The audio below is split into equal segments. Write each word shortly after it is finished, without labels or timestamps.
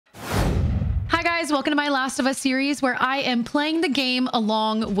guys, welcome to my Last of Us series where I am playing the game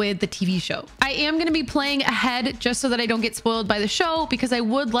along with the TV show. I am going to be playing ahead just so that I don't get spoiled by the show, because I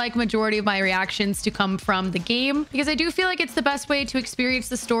would like majority of my reactions to come from the game, because I do feel like it's the best way to experience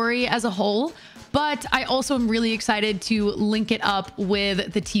the story as a whole. But I also am really excited to link it up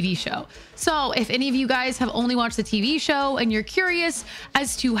with the TV show. So if any of you guys have only watched the TV show and you're curious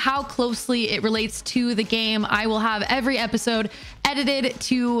as to how closely it relates to the game, I will have every episode edited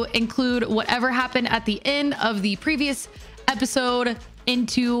to include whatever happened at the end of the previous episode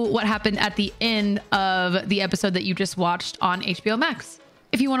into what happened at the end of the episode that you just watched on HBO Max.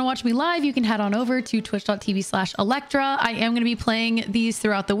 If you want to watch me live, you can head on over to twitch.tv/Electra. I am going to be playing these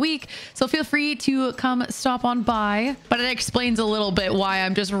throughout the week, so feel free to come stop on by. But it explains a little bit why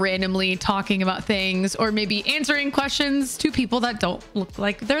I'm just randomly talking about things or maybe answering questions to people that don't look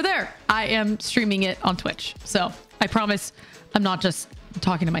like they're there. I am streaming it on Twitch, so I promise I'm not just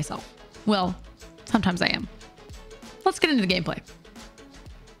talking to myself. Well, sometimes I am. Let's get into the gameplay.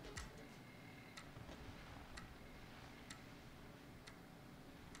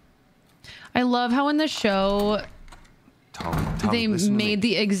 I love how in the show they made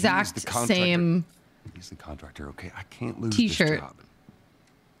the exact same He's the contractor, okay? I can't lose t-shirt this job.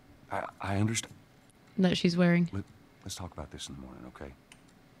 I understand that she's wearing. Let's talk about this in the morning, okay?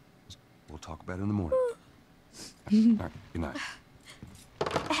 We'll talk about it in the morning. All right, good night.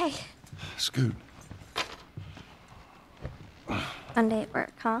 Hey. Scoot. Monday at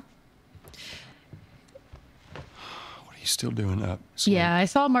work, huh? What are you still doing up? Yeah, I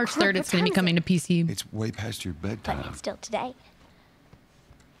saw March 3rd. It's going to be coming to PC. It's way past your bedtime. But it's still today.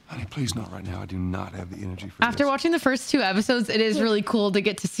 Honey, please not right now. I do not have the energy for After this. watching the first 2 episodes, it is really cool to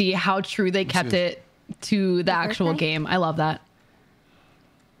get to see how true they kept it to the actual game. I love that.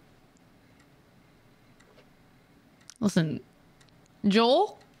 Listen,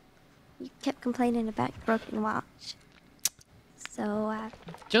 Joel? You kept complaining about your broken watch. So,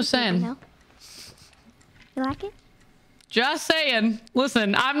 just saying. You know? You like it? Just saying.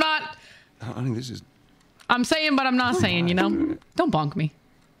 Listen, I'm not... Honey, this is... I'm saying, but I'm not saying, you know? Don't bonk me.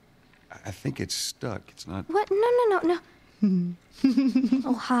 I think it's stuck. It's not... What? No.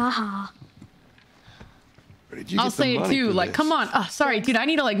 Oh, ha ha. I'll say it too. Like, come on. Oh, sorry, dude. I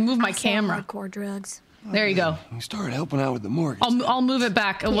need to like move my camera. Hardcore drugs. There you go. You started helping out with the mortgage. I'll move it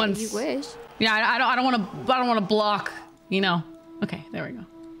back once. You wish. Yeah, I don't want to block. You know. Okay, there we go.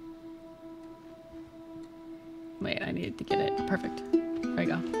 Wait, I needed to get it perfect. There you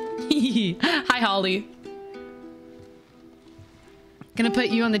go. Hi, Holly. Gonna put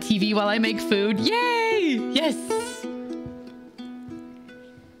you on the TV while I make food. Yay! Yes.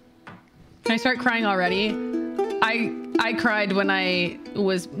 Can I start crying already? I cried when I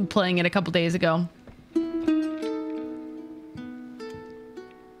was playing it a couple days ago.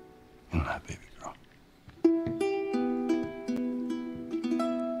 Baby girl.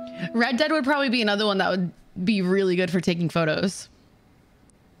 Red Dead would probably be another one that would be really good for taking photos.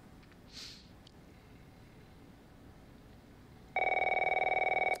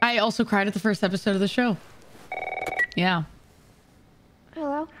 I also cried at the first episode of the show. Yeah.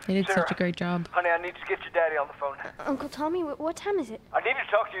 Hello? They did Sarah, such a great job. Honey, I need to get your daddy on the phone. Uncle Tommy, what time is it? I need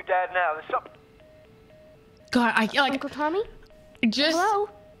to talk to your dad now. There's something... God, I like Uncle Tommy? just Hello?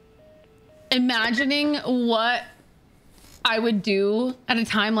 imagining what I would do at a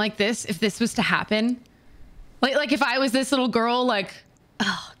time like this if this was to happen. Like if I was this little girl, like,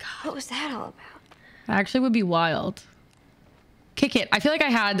 oh God. What was that all about? That actually would be wild. Kick it. I feel like I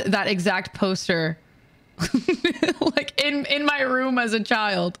had that exact poster like in my room as a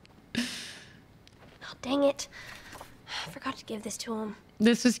child. Oh, dang it. I forgot to give this to him.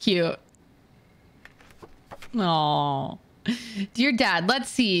 This was cute. Aww. Dear Dad, let's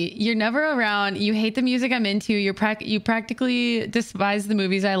see. You're never around. You hate the music I'm into. You practically despise the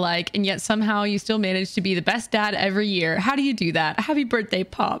movies I like, and yet somehow you still manage to be the best dad every year. How do you do that? Happy birthday,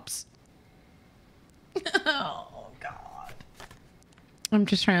 Pops. Oh, God. I'm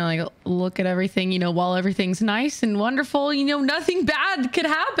just trying to like look at everything, you know, while everything's nice and wonderful. You know, nothing bad could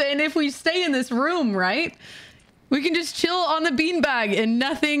happen if we stay in this room, right? We can just chill on the beanbag and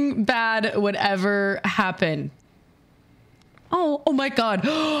nothing bad would ever happen. Oh my God.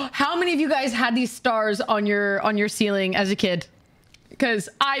 How many of you guys had these stars on your ceiling as a kid? Because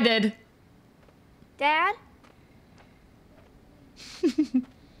I did. Dad?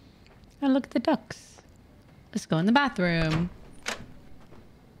 And look at the ducks. Let's go in the bathroom.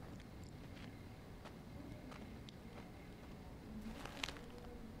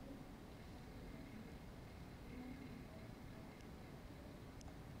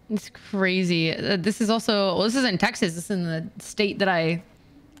 It's crazy. This is also, well, this is in Texas. This is in the state that I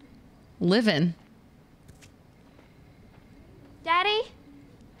live in. Daddy?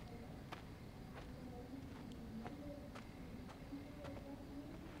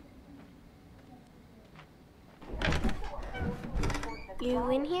 You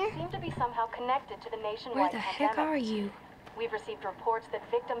in here? Seem to be somehow connected to the nationwide Where the heck pandemic. are you? We've received reports that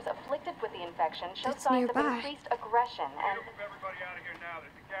victims afflicted with the infection show That's signs nearby. of increased aggression, and Move everybody out of here now.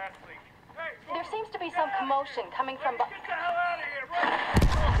 There's a gas leak. Hey, there seems to be some commotion coming from. get the hell out of here,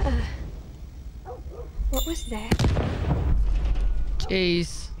 right? What was that?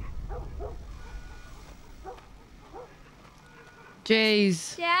 Jeez.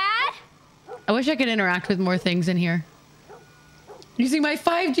 Jeez. Dad? I wish I could interact with more things in here. Using my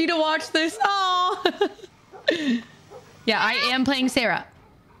 5G to watch this. Oh. Yeah, I am playing Sarah.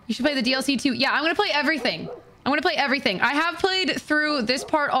 You should play the DLC too. Yeah, I'm gonna play everything. I'm gonna play everything. I have played through this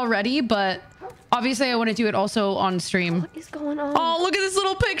part already, but obviously I want to do it also on stream. What is going on? Oh, look at this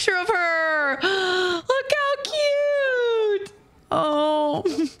little picture of her. Look how cute. Oh.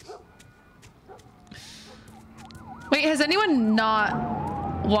 Wait, has anyone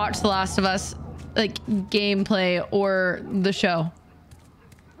not watched The Last of Us, like gameplay or the show?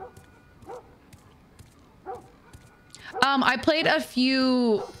 I played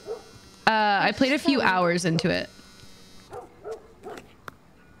a few hours into it.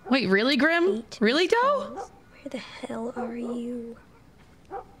 Wait, really, Grim? Really, Doe? Where the hell are you?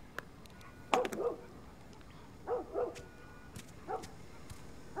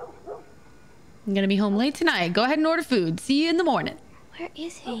 I'm gonna be home late tonight. Go ahead and order food. See you in the morning. Where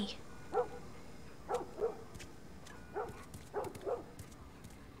is he?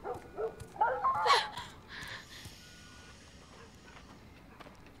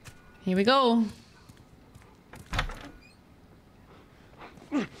 Here we go.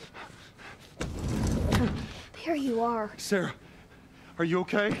 There you are. Sarah, are you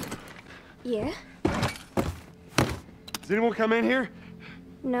okay? Yeah? Does anyone come in here?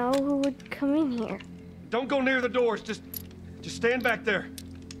 No, who would come in here? Don't go near the doors. Just stand back there.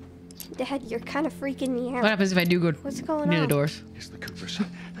 Dad, you're kind of freaking me out. What happens if I do go What's going near on? the doors? It's the Coopers.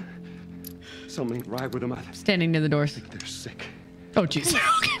 Something ain't right with them. I Standing near the doors. think they're sick. Oh, jeez.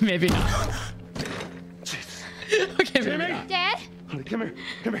 Okay, maybe not. Jesus. Okay, maybe Jimmy! not. Dad? Honey, come here.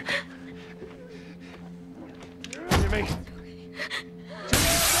 Come here. Jimmy.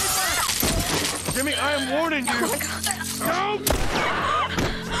 Jimmy, I am warning you.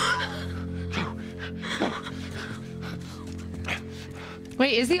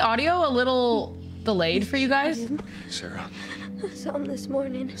 Wait, is the audio a little delayed for you guys? Sarah, Something this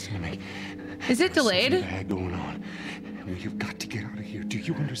morning. listen to me. Is it delayed? Something bad going on. You've got to get out of here. Do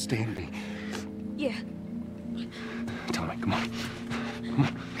you understand me? Yeah. Tell me, come on. Come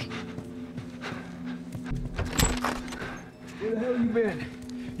on. Where the hell you been?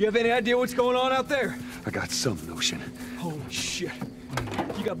 You have any idea what's going on out there? I got some notion. Holy shit.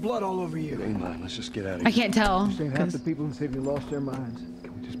 You got blood all over you. It ain't mine. Let's just get out of I here. can't tell. Saying half the people in the city lost their minds.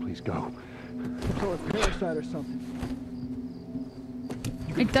 Can we just please go? Or a parasite or something.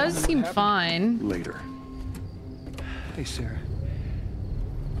 It does seem fine. Later. Hey, Sarah.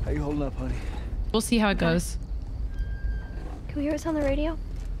 How you holding up, honey? We'll see how it goes. Can we hear us on the radio?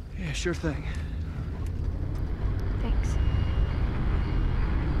 Yeah, sure thing. Thanks.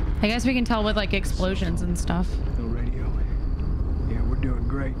 I guess we can tell with like explosions and stuff. No radio. Yeah, we're doing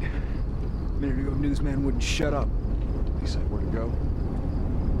great. A minute ago, newsman wouldn't shut up. He said where to go?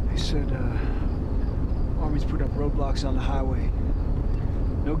 They said, Army's put up roadblocks on the highway.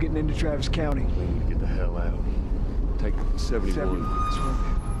 No getting into Travis County. We need to get the hell out. Take 71. 71. That's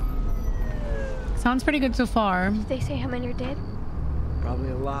right. Sounds pretty good so far. Did they say how many are dead? Probably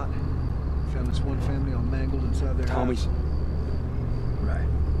a lot. Found this one family all mangled inside their Tommy. house. Right.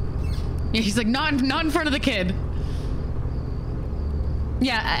 Yeah, he's like, not in front of the kid.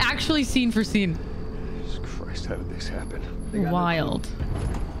 Yeah, actually scene for scene. Jesus Christ, how did this happen? They got no Wild. clue.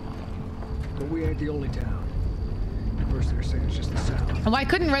 But we ain't the only town. First they're saying it's just the south. And why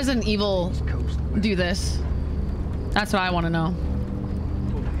couldn't Resident Evil East Coast. do this? That's what I want to know.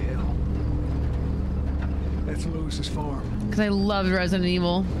 Holy hell. That's Lewis's farm. Because I loved Resident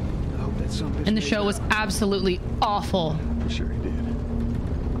Evil. I hope that son bitch And the made show it was out. absolutely awful. I'm sure he did.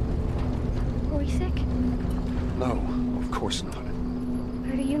 Were we sick? No, of course not. How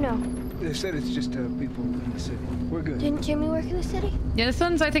do you know? They said it's just people in the city. We're good. Didn't Jimmy work in the city? Yeah, this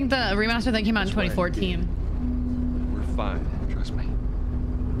one's, I think, the remaster that came out in 2014. We're fine. Trust me.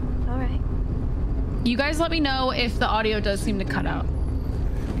 All right. You guys let me know if the audio does seem to cut out.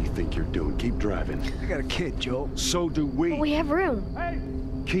 What do you think you're doing? Keep driving. I got a kid, Joel. So do we. But we have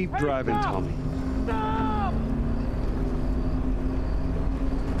room. Keep driving, Tommy.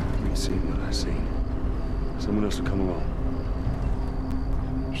 You ain't seen what I see. Someone else will come along.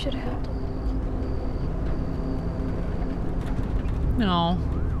 should have helped him. No.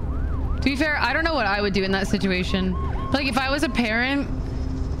 To be fair, I don't know what I would do in that situation. Like, if I was a parent,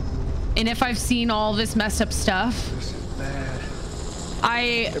 and if I've seen all this messed up stuff, This is bad.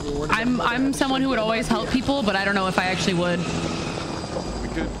 I'm someone who would always help people, but I don't know if I actually would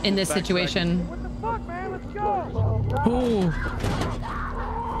in this situation. What the fuck, man? Let's go. Ooh.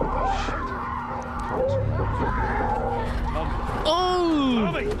 Oh.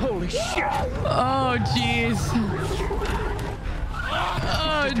 Holy shit! Oh, jeez.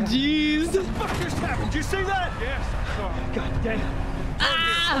 Oh, jeez. What the fuck just happened? Did you see that? Yes. God damn.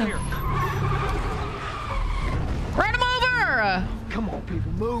 Ah! Run them over! Come on,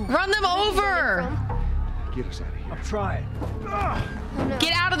 people, move. Run them over! Get us out of here. I'm trying.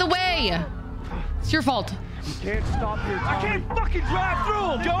 Get out of the way! It's your fault. You can't stop here, Tommy. I can't fucking drive through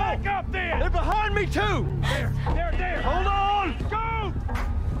them, Joel! Back up there. They're behind me, too! There. Hold on! Go.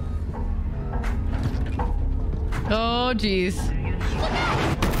 Oh, jeez.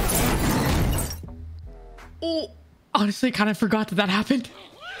 Oh, honestly, kind of forgot that happened.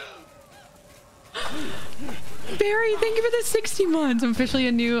 Barry, thank you for the 60 months. I'm officially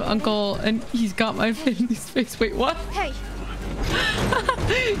a new uncle, and he's got my family's face. Wait, what? Hey.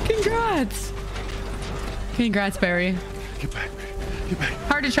 Congrats. Congrats, Barry. Get back, man. Get back.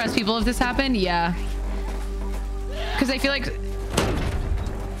 Hard to trust people if this happened. Yeah. Because I feel like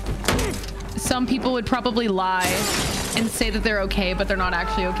some people would probably lie and say that they're okay, but they're not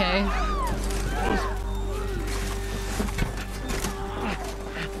actually okay.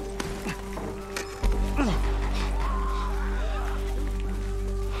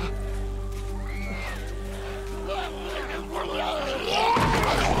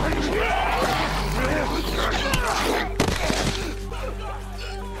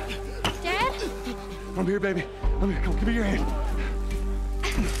 Dad? I'm here, baby. I'm here. Come, give me your hand.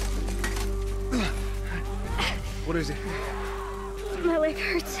 What is it? My leg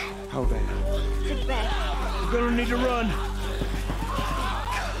hurts. How bad? It's bad. We're gonna need to run.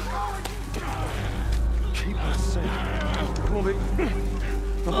 Keep us safe. Come on, baby.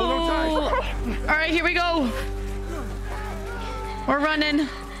 Now hold on tight. All right, here we go. We're running.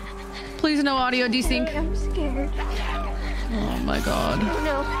 Please no audio desync. I'm scared. Oh my god.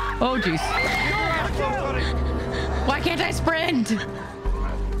 No. Oh jeez. Why can't I sprint?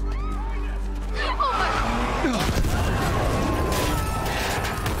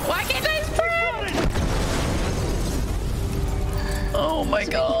 Why can't I sprint? Oh my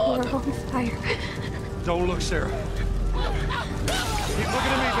god. We're on fire. Don't look, Sarah. Keep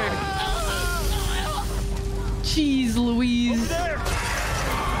looking at me, baby. Jeez Louise.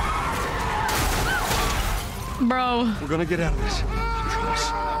 Bro. We're gonna get out of this.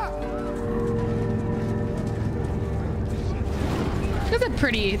 Promise. It's a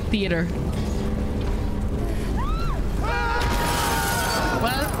pretty theater.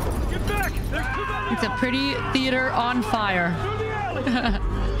 Well, Get back! There's too many! it's a pretty theater on fire. Through the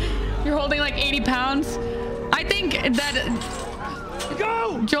alley! You're holding like 80 pounds. I think that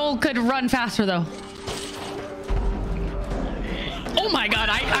Go! Joel could run faster though. Oh my god,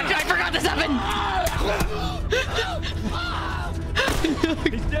 I forgot this happened.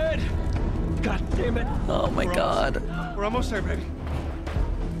 He's dead! God damn it! Oh my god. We're almost there, baby.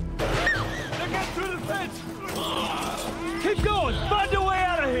 They got through the fence! Keep going! Find a way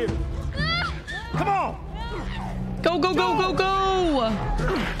out of here! Come on! Go, go, go, go, go!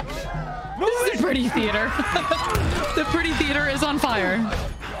 This is a pretty theater. The pretty theater is on fire.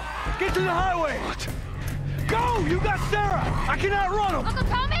 Get to the highway! What? Go! You got Sarah! I can outrun him! Uncle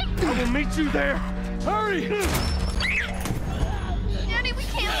Tommy? I will meet you there! Hurry! Daddy, we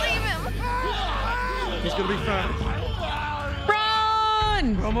can't leave him. He's gonna be fine.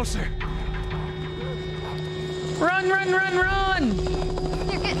 Run! We're almost there. Run, run, run, run!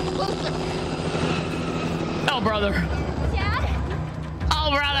 They're getting closer. Oh, brother. Dad? Oh,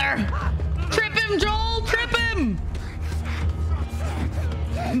 brother. Trip him, Joel! Trip him!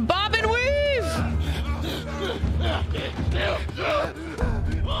 Bob and weave!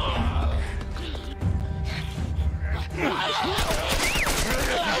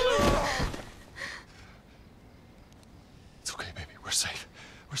 It's okay, baby. We're safe.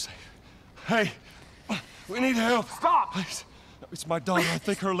 We're safe. Hey, we need help. Stop! Please. It's my daughter. I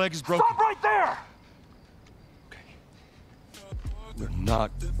think her leg is broken. Stop right there! Okay. We're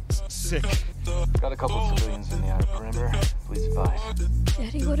not sick. Got a couple civilians in the outer perimeter. Please advise.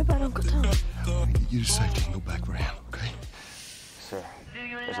 Daddy, what about Uncle Tom? I'm gonna get you to safety and go back for him, okay? Sir,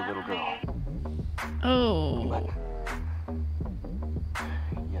 there's a little girl. Oh.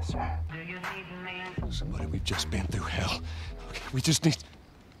 Yes, sir. Somebody, we've just been through hell. Okay, we just need...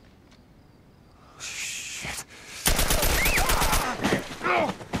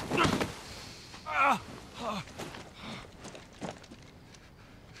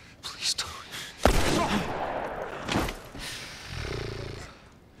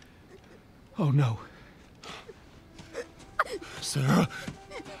 Oh no. Sarah.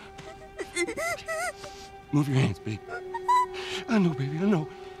 Move your hands, baby. I know, baby, I know.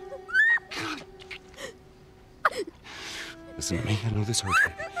 God. Listen to me. I know this hurts,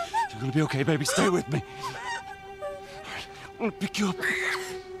 baby. You're gonna be okay, baby. Stay with me. All right, I'm gonna pick you up.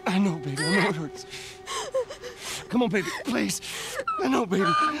 I know, baby. I know it hurts. Come on, baby, please. I know, baby.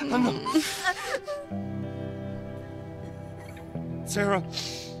 I know. Sarah.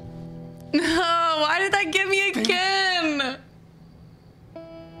 No, why did that get me again?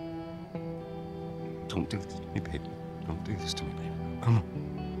 Don't do this to me, baby. Don't do this to me, baby. Come on.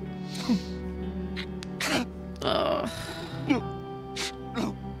 Ugh. No.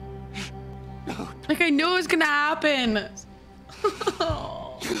 No. No. Like I knew it was gonna happen.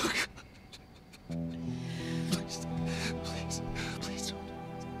 Please. Please. Please don't.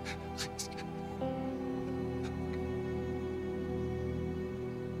 Please.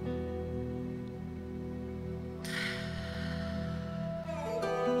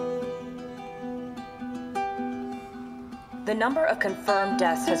 The number of confirmed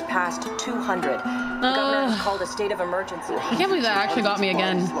deaths has passed 200. The governor has called a state of emergency. I can't believe that actually got me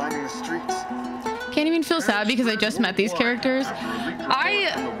again. Lining the streets. Can't even feel sad because I just met these characters.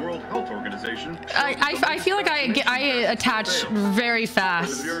 The World Health Organization. I feel like I attach very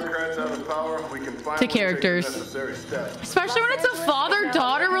fast Bureaucrats out of power, we can to characters, especially when it's a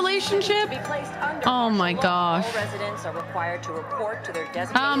father-daughter relationship. Oh my gosh. All residents are required to report to their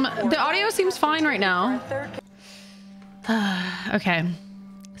designated The audio seems fine right now. Okay.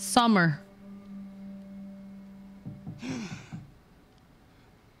 Summer.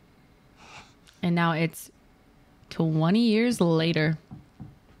 And now it's 20 years later.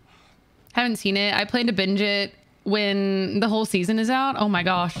 Haven't seen it. I plan to binge it when the whole season is out. Oh my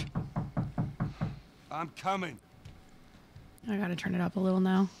gosh. I'm coming. I gotta turn it up a little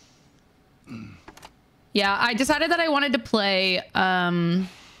now. Yeah, I decided that I wanted to play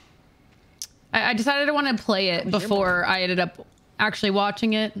I decided I wanted to play it before I ended up actually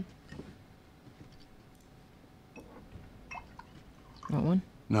watching it. Want one?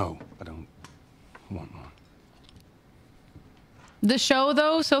 No, I don't want one. The show,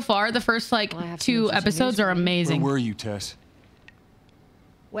 though, so far, the first like Well, I have some 2 interesting episodes news are for you. amazing. Where were you, Tess?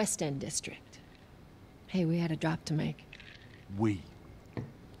 West End District. Hey, we had a drop to make. We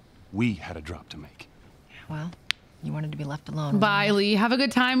had a drop to make. Well, you wanted to be left alone. Bye, Lee. Have a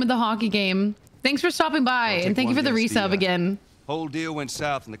good time with the hockey game. Thanks for stopping by, I'll and take thank you for one the guess. resub again. Whole deal went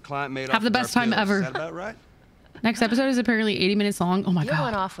south and the client made Have off the with our best time pills. ever. Is that about right? Next episode is apparently 80 minutes long. Oh my You went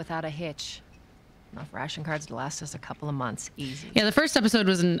god. off without a hitch. Enough ration cards to last us a couple of months. Easy. Yeah, the first episode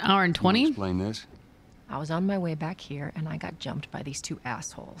was an hour and Can you 20. explain this? I was on my way back here and I got jumped by these 2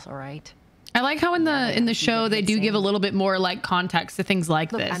 assholes, all right? I like how in the show they do give a little bit more like context to things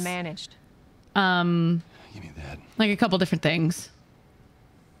like Look, this. I managed. Give me that. Like a couple different things.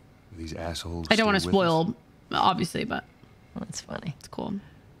 These assholes. I don't want to still with us? spoil, obviously, but That's funny. it's cool.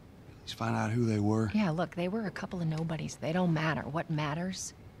 Let's find out who they were. Yeah, look, they were a couple of nobodies. They don't matter. What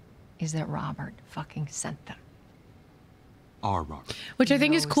matters is that Robert fucking sent them. Our Robert. Which I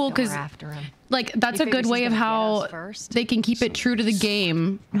think is Knows cool that we're because after him. like that's He a good figures way he's of gonna get how us first. they can keep it true to the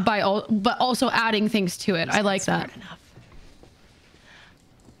game by but also adding things to it. I like that. Smart enough.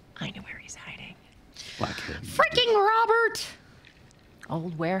 I know where he's hiding. Black hair. Freaking Robert!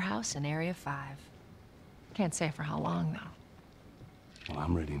 Old warehouse in Area 5. Can't say for how long, though. Well,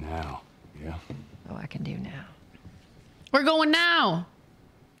 I'm ready now. Yeah. Oh, I can do now. We're going now.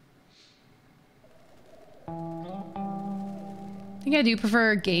 I think I do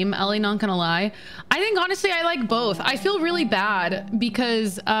prefer game, Ellie, not gonna lie. I think honestly I like both. I feel really bad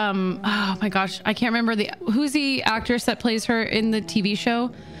because oh my gosh, I can't remember who's the actress that plays her in the TV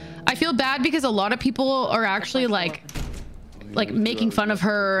show. I feel bad because a lot of people are actually like making fun of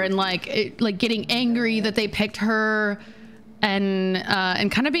her and like getting angry that they picked her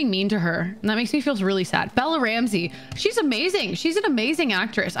and kind of being mean to her. And that makes me feel really sad. Bella Ramsey, she's amazing. She's an amazing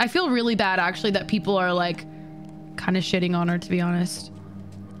actress. I feel really bad actually that people are like kind of shitting on her, to be honest.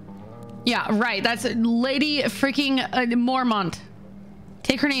 Yeah, right. That's Lady freaking Mormont.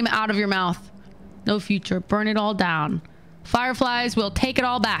 Take her name out of your mouth. No future. Burn it all down. Fireflies will take it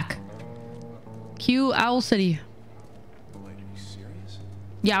all back. Cue Owl City. Wait, are you serious?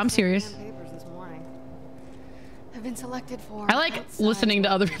 Yeah, I'm serious. Papers this morning. I've been selected for. I like listening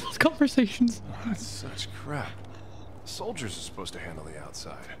to other people's conversations. Oh, that's such crap. Soldiers are supposed to handle the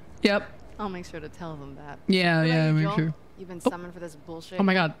outside. Yep. I'll make sure to tell them that. Yeah, What about yeah, you, make Joel? sure. You've been summoned for this bullshit. Oh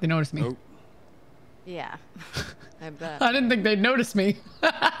my god, they noticed me. Nope. Yeah, I bet. I didn't think they'd notice me.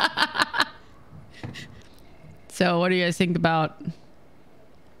 So what do you guys think about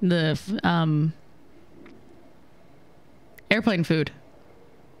the airplane food.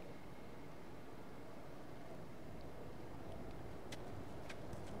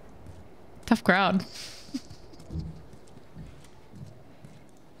 Tough crowd.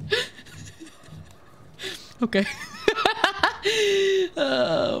 Okay.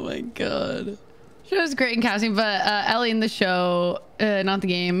 Oh my god. She was great in casting, but Ellie in the show, not the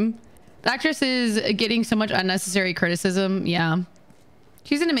game. The actress is getting so much unnecessary criticism. Yeah.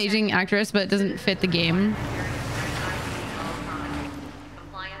 She's an amazing actress, but it doesn't fit the game.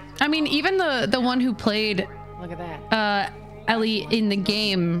 I mean, even the one who played Look at that. Ellie in the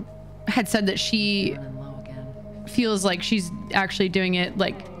game had said that she feels like she's actually doing it,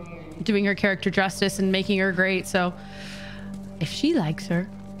 like doing her character justice and making her great. So if she likes her,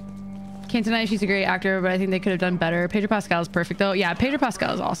 can't deny she's a great actor, but I think they could have done better. Pedro Pascal is perfect though. Yeah, Pedro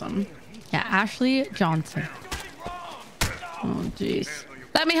Pascal is awesome. Yeah, Ashley Johnson. Oh jeez.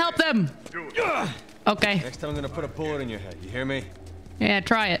 Let me help them. Okay. Next time I'm gonna put a bullet in your head. You hear me? Yeah,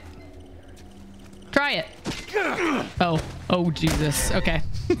 try it. Try it. Oh Jesus. Okay.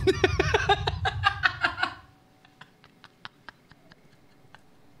 I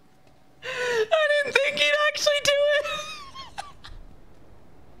didn't think he'd actually do it.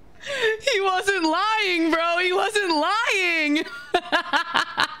 He wasn't lying, bro. He wasn't lying.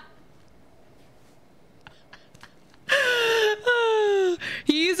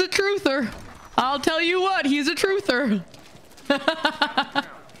 He's a truther. I'll tell you what, he's a truther.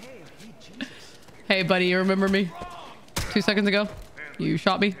 Hey, buddy, you remember me? 2 seconds ago? You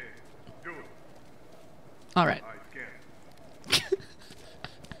shot me? All right.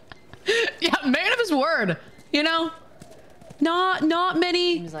 Yeah, man of his word. You know? Not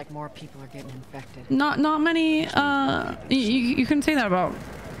many. Seems like more people are getting infected. Not many. You couldn't say that about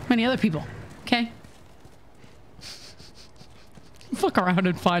many other people. Okay. Fuck around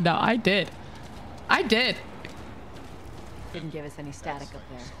and find out. I did. Didn't give us any static up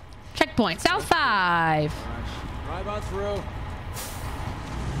there. Checkpoint South 5. Drive on through.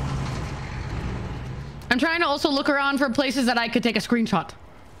 I'm trying to also look around for places that I could take a screenshot.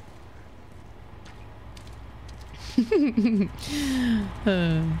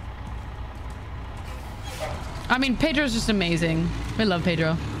 I mean, Pedro's just amazing. I love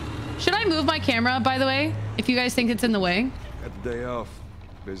Pedro. Should I move my camera, by the way, if you guys think it's in the way? Got the day off.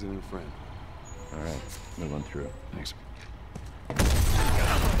 Visiting a friend. All right, move on through. Thanks.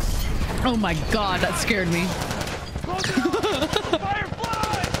 Oh my god, that scared me.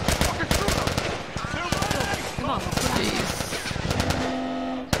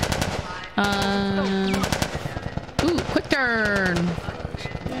 Ooh, quick turn.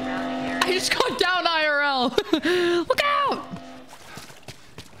 I just got down IRL. Look out!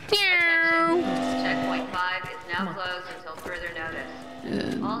 Checkpoint 5 is now closed until further notice.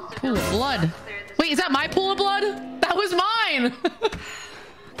 Pool of blood. Wait, is that my pool of blood? That was mine.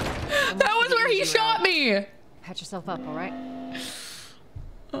 That was where he shot me. Patch yourself up, all right?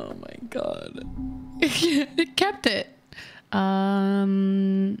 Oh my god. It kept it.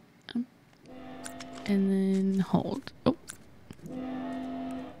 And then hold. Oh.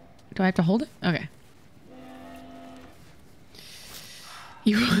 Do I have to hold it? Okay.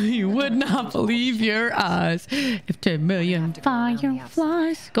 You would not believe your eyes if 10 million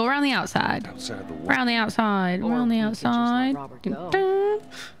fireflies. Go around the outside. Around the outside. Around the outside.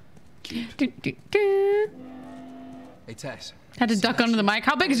 Hey, Tess. Had to duck under the mic.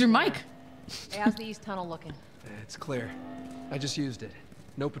 How big is your mic? Hey, how's the east tunnel looking? It's clear. I just used it.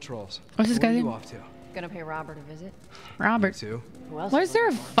 No patrols. What's this guy Where are you doing? off to? Gonna pay Robert a visit. Robert. Too. Who else? Why is there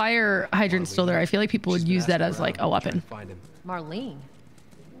a fire hydrant still there? I feel like people would use that as like a weapon. Find him. Marlene.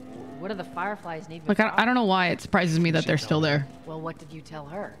 What do the fireflies need? Like, I don't know why it surprises me that they're still there. Well, what did you tell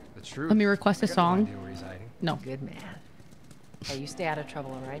her? The truth. Let me request a song. Idea where he's hiding. No. Good man. Hey, you stay out of trouble,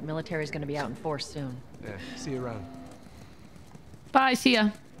 all right? Military's gonna be out in force soon. Yeah. See you around. Bye, see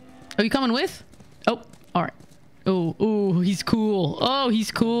ya. Are you coming with? Oh, all right. Oh, he's cool. Oh,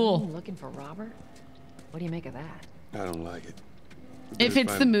 he's cool. Looking for Robert? What do you make of that? I don't like it. If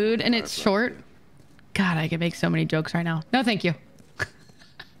it's the mood and it's short, God, I could make so many jokes right now. No, thank you.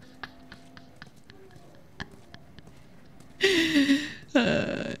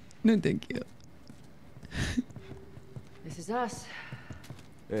 No, thank you. This is us.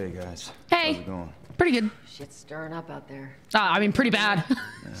 Hey guys. Hey. How's it going? Pretty good. Shit's stirring up out there. I mean, pretty bad. Yeah,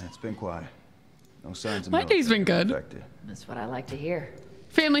 it's been quiet. No signs of My day's been military good. infected. That's what I like to hear.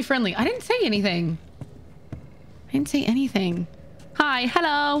 Family friendly. I didn't say anything. Hi,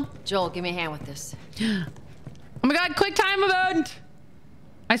 hello. Joel, give me a hand with this. Oh my god, quick time event.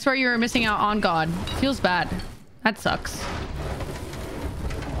 I swear you were missing out on God. Feels bad. That sucks.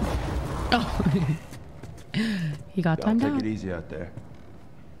 Oh. He got timed out. Take it easy out there.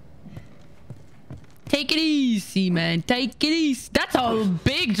 Take it easy, man. Take it easy. That's a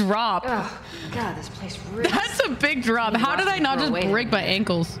big drop. Oh, God, this place really... That's a big drop. How did I not just break my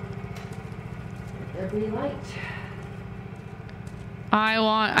ankles? There be light.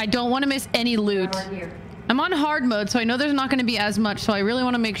 I don't want to miss any loot. I'm on hard mode, so I know there's not going to be as much, so I really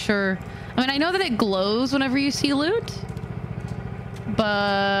want to make sure. I mean, I know that it glows whenever you see loot,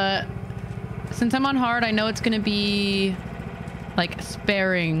 but since I'm on hard, I know it's going to be like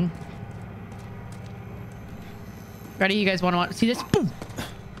sparing. Ready? You guys want to see this? Boom.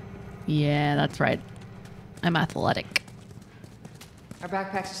 Yeah, that's right. I'm athletic. Our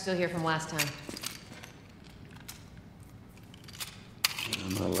backpacks are still here from last time.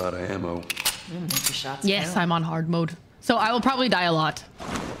 Not a lot of ammo. Shots yes, count. I'm on hard mode. So I will probably die a lot.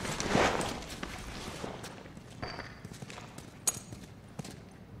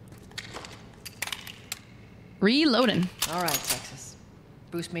 Reloading. All right, Texas.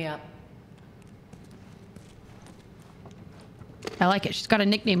 Boost me up. I like it. She's got a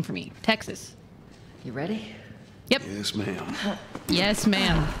nickname for me. Texas. You ready? Yep. Yes, ma'am. Yes,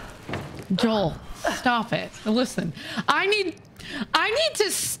 ma'am. Joel, stop it. Listen, I need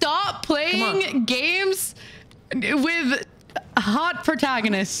to stop playing games with hot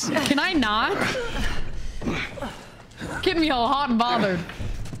protagonists. Can I not? Get me all hot and bothered.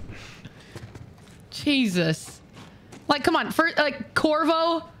 Jesus. Like, come on. Like,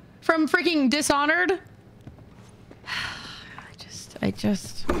 Corvo from freaking Dishonored. I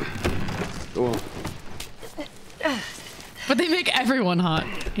just... Go on. But they make everyone hot.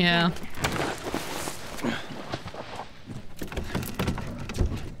 Yeah.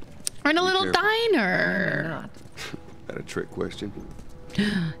 We're in a little diner. Got a trick question. You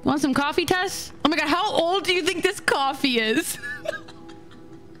want some coffee, Tess? Oh my god, how old do you think this coffee is?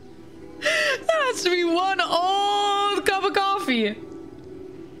 That has to be one old cup of coffee. How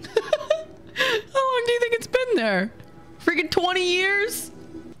long do you think it's been there? Freaking 20 years?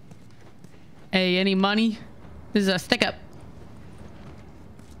 Hey, any money? This is a stick up.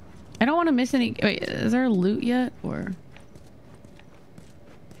 I don't want to miss any. Wait, is there loot yet? Or...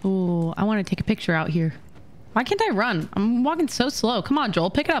 Oh, I want to take a picture out here. Why can't I run? I'm walking so slow. Come on, Joel,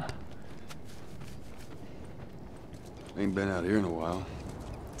 pick it up. Ain't been out here in a while.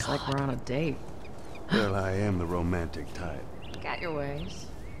 It's like we're on a date. Well, I am the romantic type. Got your ways.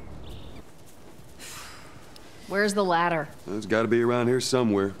 Where's the ladder? Well, it's got to be around here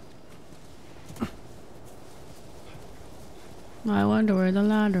somewhere. I wonder where the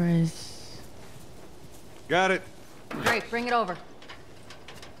ladder is. Got it. Great, bring it over.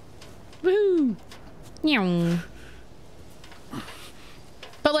 Woo!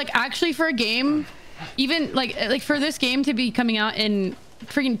 But like, actually, for a game, even like for this game to be coming out in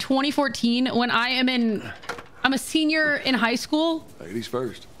freaking 2014, when I'm a senior in high school. Ladies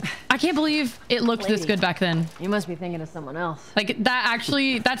first. I can't believe it looked this good back then. You must be thinking of someone else. Like that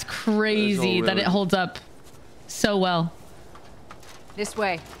actually, that's crazy that it holds up so well. This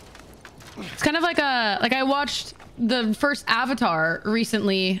way. It's kind of like I watched the first Avatar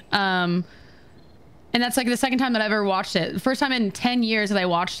recently, and that's like the second time that I ever watched it. The first time in 10 years that I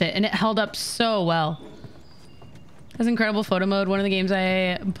watched it, and it held up so well. That's incredible photo mode. One of the games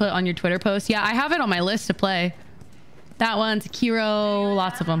I put on your Twitter post. Yeah, I have it on my list to play. That one, Sekiro,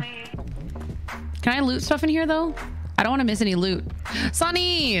 lots of them. Can I loot stuff in here though? I don't want to miss any loot.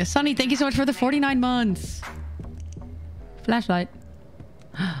 Sunny, thank you so much for the 49 months. Flashlight.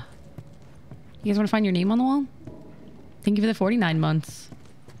 You guys want to find your name on the wall? Thank you for the 49 months.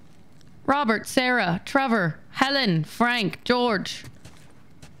 Robert, Sarah, Trevor, Helen, Frank, George,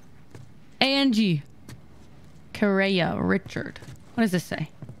 Angie, Correa, Richard. What does this say?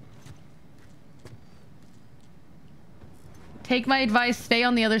 Take my advice, stay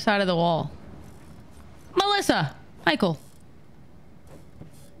on the other side of the wall. Melissa, Michael.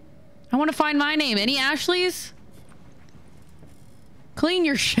 I want to find my name. Any Ashleys? Clean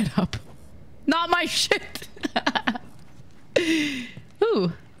your shit up. Not my shit.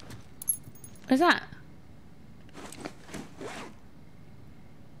 Ooh. What is that?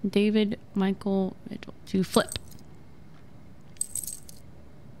 David, Michael, Mitchell. To flip.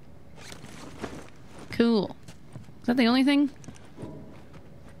 Cool. Is that the only thing?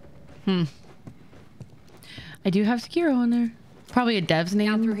 I do have Sekiro on there. Probably a dev's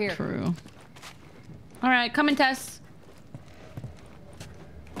name. Down through here. True. All right, come in, Tess.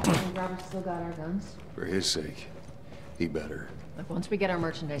 Robert still got our guns. For his sake, he better. Look, once we get our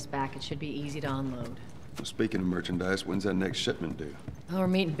merchandise back, it should be easy to unload. Well, speaking of merchandise, when's that next shipment due? Oh, we're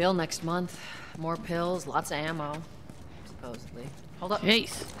meeting Bill next month. More pills, lots of ammo. supposedly. Hold up.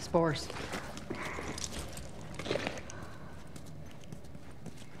 Jeez. Spores.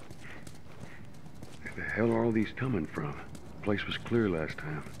 Where the hell are all these coming from? The place was clear last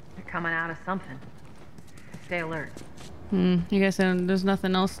time. They're coming out of something. Stay alert. You guys, there's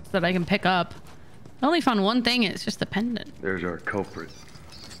nothing else that I can pick up. I only found one thing. It's just the pendant. There's our culprit.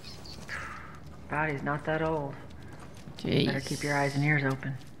 Body's not that old. Jeez. Better keep your eyes and ears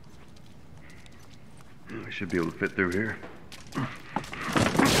open. I should be able to fit through here.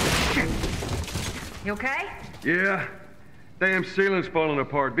 You okay? Yeah. Damn ceiling's falling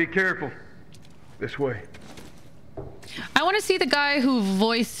apart. Be careful. This way. I want to see the guy who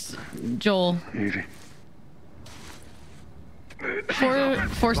voiced Joel. Easy.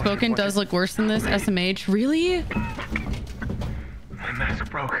 Forspoken does look worse than this. SMH. Really? My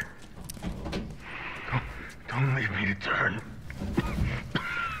mask broke. Don't leave me to turn.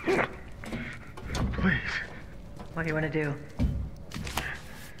 Please. What do you want to do?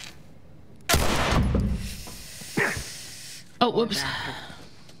 Oh, whoops.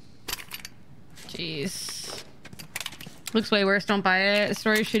 Jeez. Looks way worse. Don't buy it.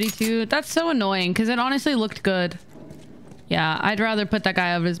 Story's shitty too. That's so annoying because it honestly looked good. Yeah, I'd rather put that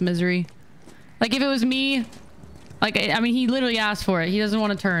guy out of his misery. Like if it was me, like, I mean, he literally asked for it. He doesn't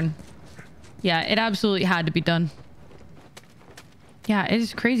want to turn. Yeah, it absolutely had to be done. Yeah, it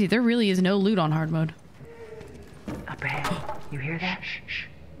is crazy. There really is no loot on hard mode. Up ahead. You hear that? Shh, shh.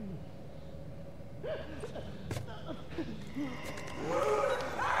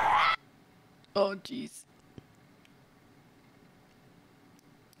 Oh, jeez.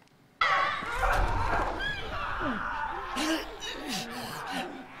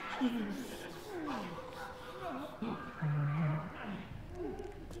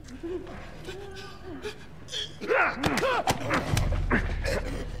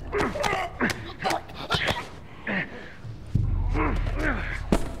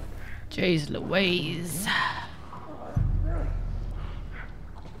 Jeez Louise.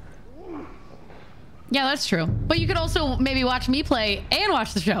 Yeah, that's true. But you could also maybe watch me play and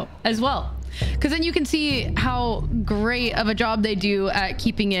watch the show as well. Because then you can see how great of a job they do at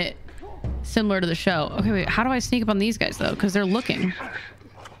keeping it similar to the show. Okay, wait. How do I sneak up on these guys, though? Because they're looking.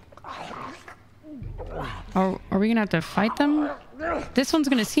 Are we going to have to fight them? This one's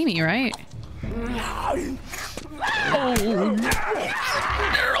going to see me, right? Oh,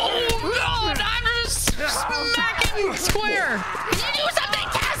 God. I'm just smacking square. Can you do something,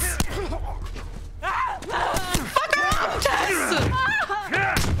 Tess? Fuck her up, Tess!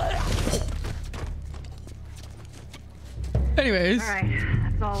 Anyways. All right,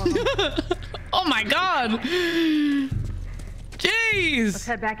 that's all of them. Oh my God. Jeez. Let's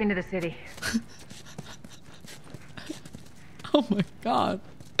head back into the city. Oh my God.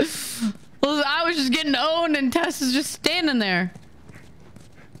 Well, I was just getting owned and Tess is just standing there.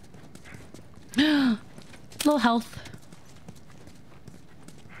 Little health.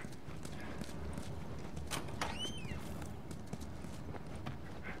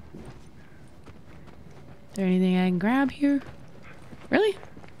 Is there anything I can grab here? Really?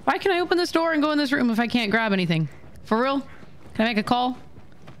 Why can I open this door and go in this room if I can't grab anything? For real? Can I make a call?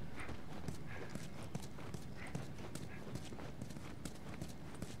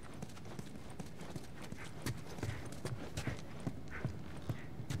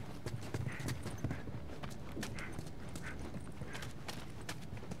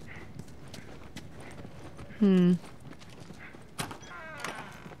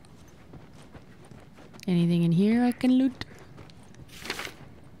 Anything in here I can loot?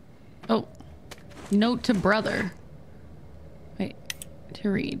 Oh. Note to brother. Wait. To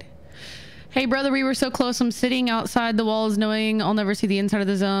read. Hey brother, we were so close. I'm sitting outside the walls knowing I'll never see the inside of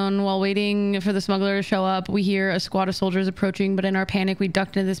the zone. While waiting for the smuggler to show up, we hear a squad of soldiers approaching, but in our panic, we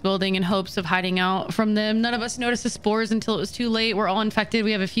ducked into this building in hopes of hiding out from them. None of us noticed the spores until it was too late. We're all infected.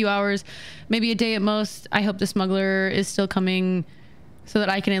 We have a few hours, maybe a day at most. I hope the smuggler is still coming so that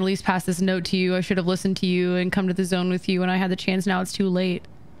I can at least pass this note to you. I should have listened to you and come to the zone with you when I had the chance. Now it's too late.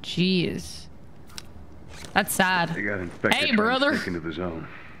 Jeez. That's sad. They got infected. Hey, brother. Into the zone.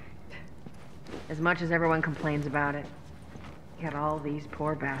 As much as everyone complains about it, you got all these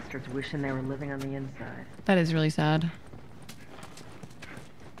poor bastards wishing they were living on the inside. That is really sad.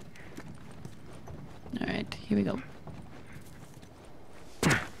 All right, here we go.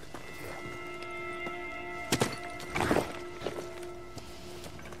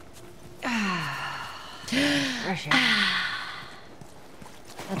 Fresh air.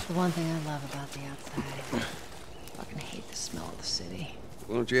 That's the one thing I love about the outside. Fucking hate the smell of the city.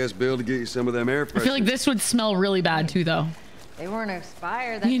 Why don't you ask Bill to get you some of them air I fresheners? feel like this would smell really bad too, though. They weren't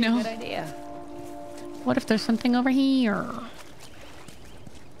expired. That's a good idea. What if there's something over here?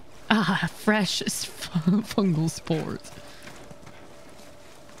 Ah, fresh fungal spores.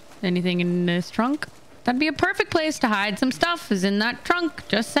 Anything in this trunk? That'd be a perfect place to hide some stuff, is in that trunk.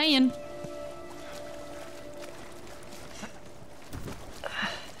 Just saying.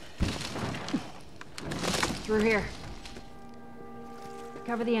 Through here.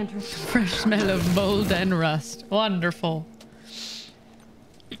 Cover the entrance. Fresh smell of mold and rust. Wonderful.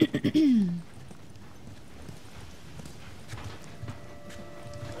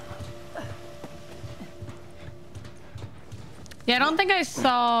 Yeah, I don't think I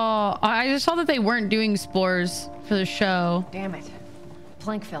saw... I just saw that they weren't doing spores for the show. Damn it.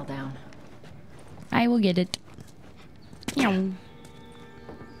 Plank fell down. I will get it. Meow.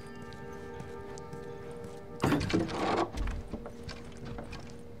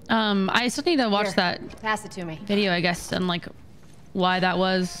 I still need to watch that Pass it to me. video, I guess, and like why that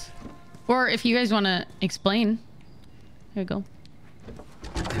was. Or if you guys want to explain. Here we go.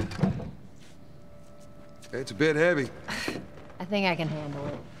 It's a bit heavy. I think I can handle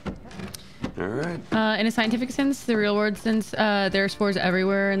it. All right. In a scientific sense, the real world sense, there are spores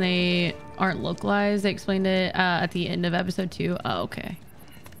everywhere and they aren't localized. They explained it at the end of episode 2. Oh, okay.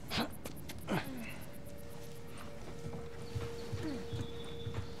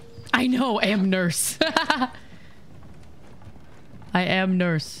 I know, I am nurse. I am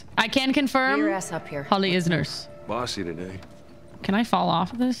nurse. I can confirm. Get your ass up here. Holly is nurse. Bossy today. Can I fall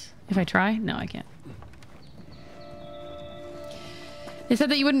off of this if I try? No, I can't. They said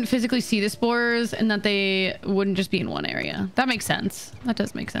that you wouldn't physically see the spores and that they wouldn't just be in one area. That makes sense. That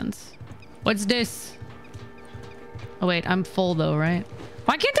does make sense. What's this? Oh wait, I'm full though, right?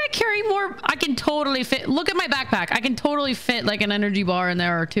 Why can't I carry more? I can totally fit. Look at my backpack. I can totally fit like an energy bar in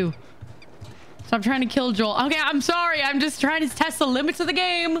there or two. So I'm trying to kill Joel. Okay, I'm sorry. I'm just trying to test the limits of the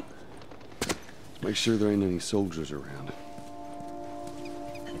game. Make sure there ain't any soldiers around.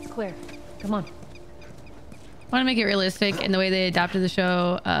 It's clear. Come on. I want to make it realistic, and the way they adapted the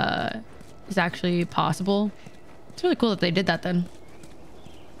show is actually possible. It's really cool that they did that then.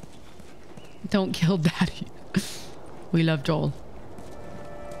 Don't kill Daddy. We love Joel.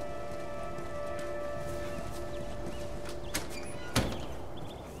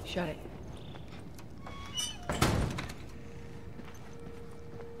 Shut it.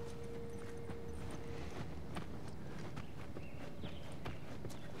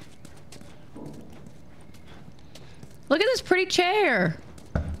 Look at this pretty chair.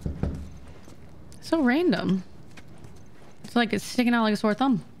 So random. It's like it's sticking out like a sore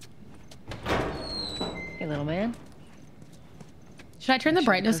thumb. Hey, little man. Should I turn the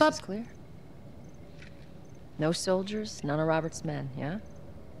brightness up? Clear. No soldiers, none of Robert's men, yeah?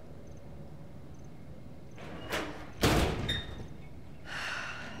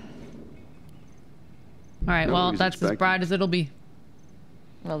 All right, well, that's as bright as it'll be.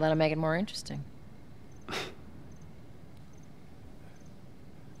 Well, that'll make it more interesting.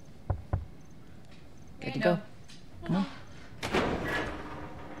 Good to go. Come on.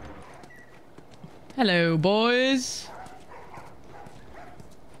 Hello, boys.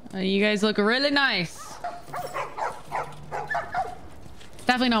 You guys look really nice. It's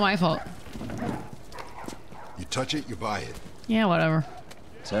definitely not my fault. You touch it, you buy it. Yeah, whatever.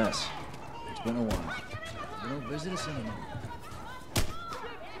 Tess, it's been a while. You don't visit us anymore.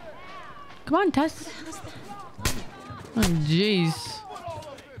 Come on, Tess. Oh, jeez.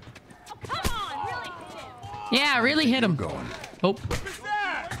 Yeah, really hit him. Oh.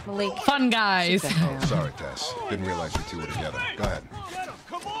 Malik. Fun guys. Oh, sorry, Tess. Didn't realize you two were together. Go ahead.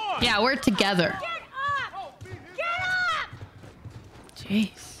 Yeah, we're together.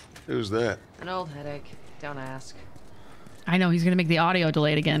 Jeez. Who's that? An old headache. Don't ask. I know, he's gonna make the audio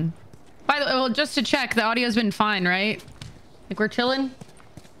delayed again. By the way, well, just to check, the audio's been fine, right? Like we're chilling?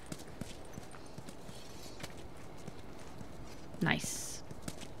 Nice.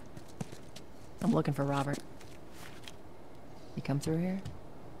 I'm looking for Robert. You come through here?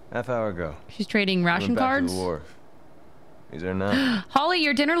 Half hour ago. She's trading ration Went back cards. to the wharf. He's there now. Holly,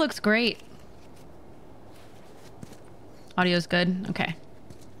 your dinner looks great. Audio's good. Okay.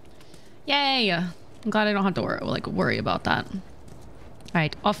 Yay! I'm glad I don't have to worry about that. All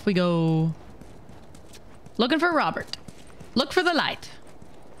right, off we go. Looking for Robert. Look for the light.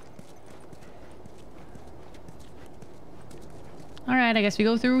 All right, I guess we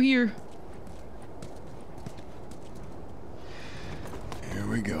go through here. Here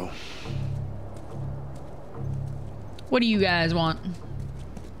we go. What do you guys want?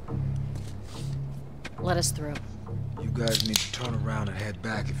 Let us through. You guys need to turn around and head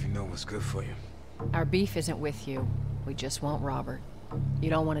back if you know what's good for you. Our beef isn't with you. We just want Robert. You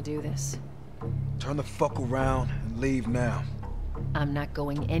don't want to do this. Turn the fuck around and leave now. I'm not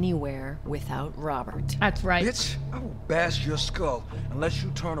going anywhere without Robert. That's right. Bitch, I will bash your skull unless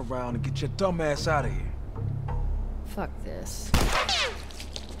you turn around and get your dumb ass out of here. Fuck this.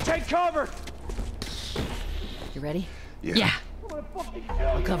 Take cover! You ready? Yeah.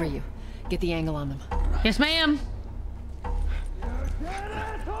 I'll cover you. Get the angle on them. Yes, ma'am.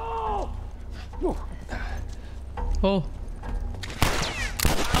 Oh. Oh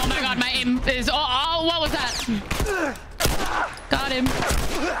my god, my aim is... Oh, what was that? Got him.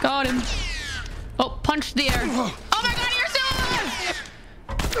 Got him. Oh, punched the air. Oh my god, you're still alive!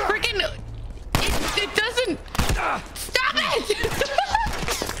 Freaking... It doesn't... Stop it!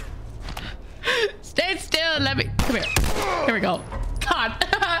 Stay still. Let me... Come here. Here we go. God.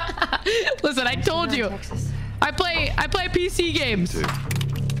 Listen, I told you. I play PC games.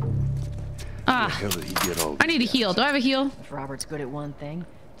 Ah. I need a heal. Do I have a heal? If Robert's good at one thing,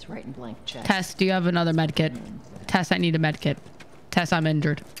 it's writing blank checks. Tess, do you have another med kit? Tess, I need a med kit. Tess, I'm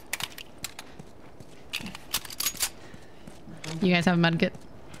injured. You guys have a med kit?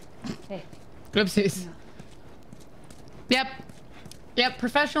 Hey. Oopsies. Yep. Yep,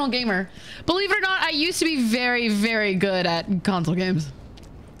 professional gamer. Believe it or not, I used to be very, very good at console games.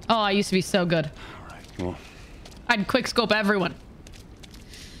 Oh, I used to be so good. All right, well. I'd quick scope everyone.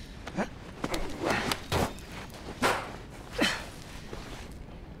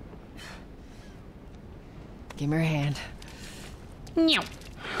 Give me your hand.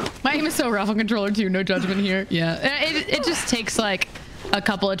 My aim is so rough on controller too. No judgment here. Yeah, it just takes like a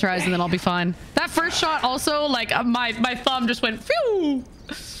couple of tries and then I'll be fine. That first shot also, like my thumb just went phew.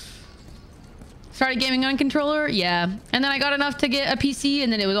 Started gaming on controller, yeah, and then I got enough to get a PC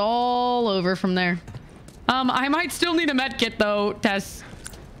and then it was all over from there. I might still need a med kit though, Tess.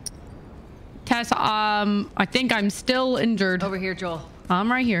 I think I'm still injured. Over here, Joel.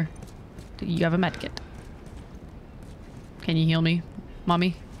 I'm right here. Do you have a med kit? Can you heal me,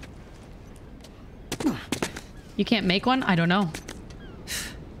 mommy? You can't make one? I don't know.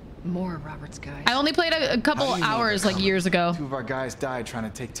 More of Robert's guys. I only played a couple hours like years ago. 2 of our guys died trying to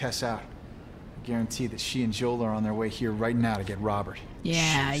take Tess out. I guarantee that she and Joel are on their way here right now to get Robert.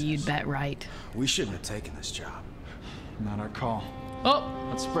 Yeah, you'd bet right. We shouldn't have taken this job. Not our call. Oh!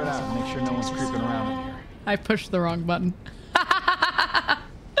 Let's spread out and make sure no one's creeping around in here. I pushed the wrong button.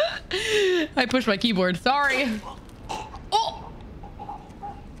 I pushed my keyboard. Sorry. Oh!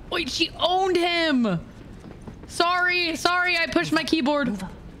 Wait, she owned him! Sorry, I pushed my keyboard.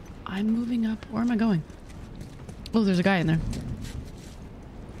 I'm moving up. Where am I going? Oh, there's a guy in there.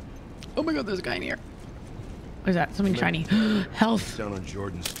 Oh my god, there's a guy in here. What is that? Something shiny. Health. Down on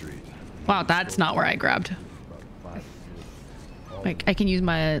Jordan Street. Wow, that's not where I grabbed. Like, I can use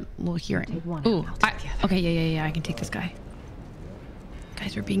my little hearing. Ooh, okay, yeah, I can take this guy.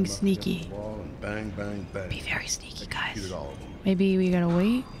 Guys are being sneaky. Bang, bang, bang. Be very sneaky, guys. Maybe we gotta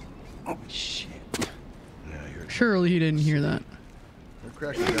wait. Oh shit. Surely he didn't hear that. They're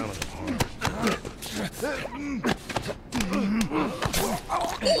cracking down on the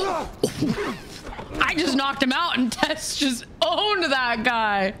I just knocked him out and Tess just owned that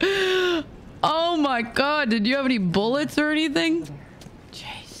guy. Oh my god, did you have any bullets or anything?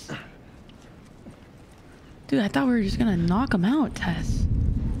 Jeez. Dude, I thought we were just gonna knock him out, Tess.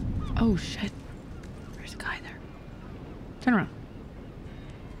 Oh shit. There's a guy there. Turn around.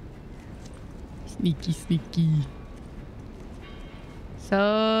 Sneaky, sneaky.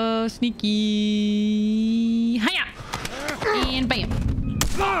 So sneaky. Hiya! And bam.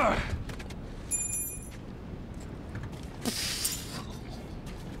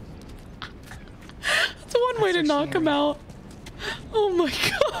 That's one way to knock him out. Oh my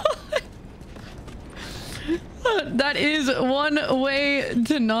god. That is one way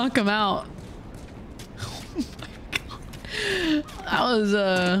to knock him out. Oh my god. That was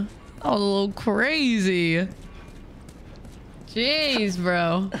a little crazy. Jeez,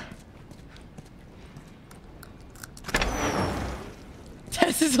 bro.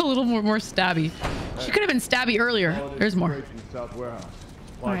 Tess is a little more stabby. She could have been stabby earlier. There's more.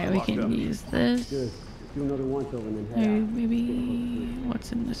 Alright, we can use this. Do another once over and then head out. Maybe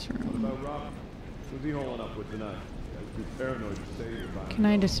what's in this room? Who's he holding up with tonight? Too paranoid to stay here. Can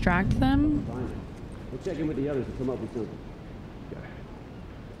I distract them? We'll check in with the others and come up with something.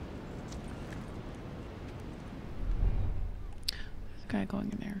 This guy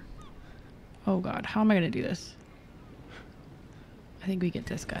going in there. Oh god, how am I gonna do this? I think we get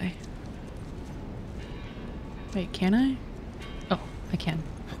this guy. Wait, can I? Oh, I can.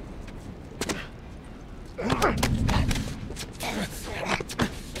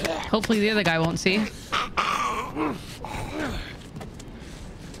 Hopefully the other guy won't see.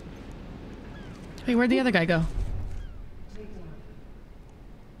 Wait, where'd the other guy go?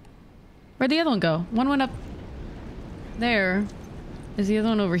 Where'd the other one go? One went up there. Is the other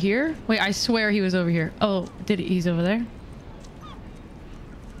one over here? Wait, I swear he was over here. Oh, did he? He's over there?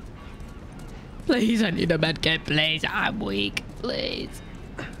 Please, I need a medkit, please. I'm weak, please.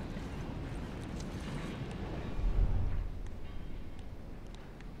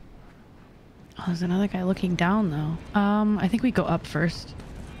 Oh, there's another guy looking down, though. I think we go up first.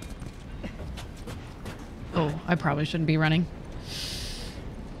 Oh, I probably shouldn't be running.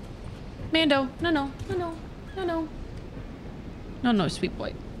 Mando, no. No, sweet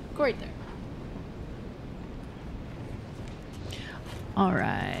boy. Go right there. All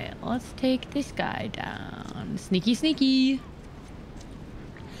right, let's take this guy down. Sneaky.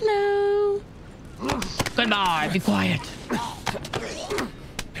 Hello. Goodbye, be quiet.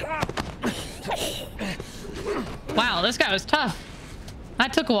 Wow, this guy was tough.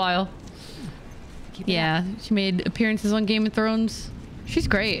 That took a while. Yeah, she made appearances on Game of Thrones. She's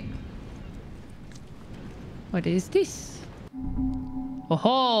great. What is this?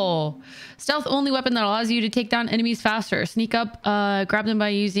 Oh, stealth only weapon that allows you to take down enemies faster. Sneak up, grab them by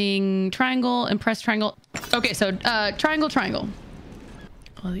using triangle and press triangle. Okay, so triangle.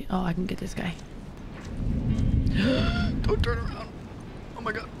 Oh, I can get this guy. Don't turn around. Oh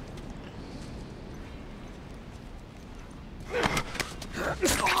my god.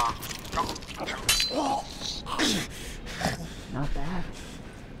 Not bad.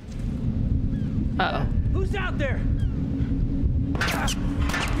 Uh-oh. Who's out there?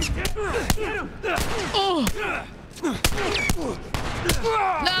 Get him! Oh!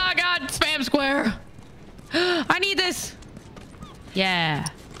 Nah, God, spam square. I need this. Yeah.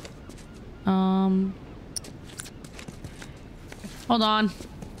 Hold on.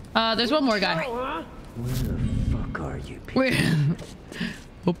 There's one more guy. Where the fuck are you? Wait.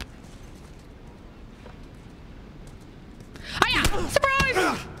 Oop. Hiya! Surprise!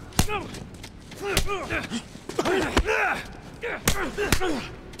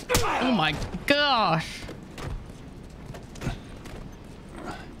 Oh my gosh.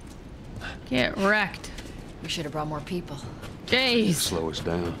 Get wrecked. We should have brought more people. Jeez. Slow us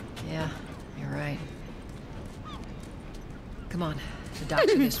down. Yeah, you're right. Come on, the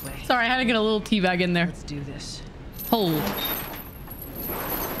doctor this way. Sorry, I had to get a little teabag in there. Let's do this. Hold.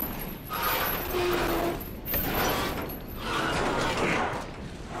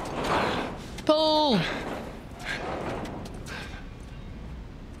 Pull.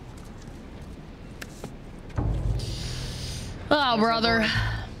 Oh, brother.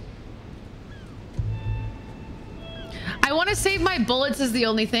 I want to save my bullets is the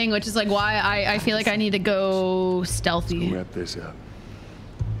only thing, which is like why I feel like I need to go stealthy. Let's wrap this up.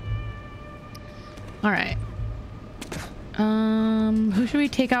 All right. Who should we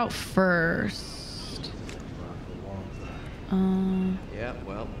take out first? Yeah,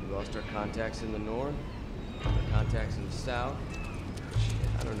 well, we lost our contacts in the north, our contacts in the south. Shit,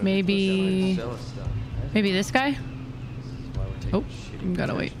 I don't know. Maybe Sell us stuff. maybe this guy? Oh, you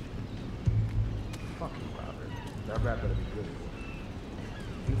gotta wait. Fucking Robert. That rap better be good.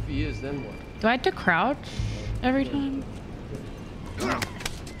 If he is, then what? Do I have to crouch every time?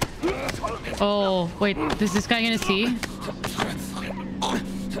 Oh, wait, is this guy gonna see?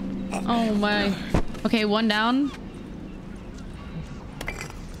 Oh my. Okay, one down.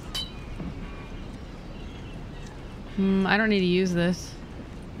 I don't need to use this.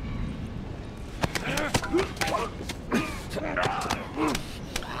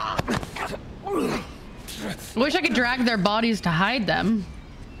 I wish I could drag their bodies to hide them.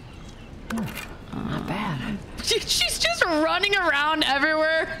 Not bad. She's just running around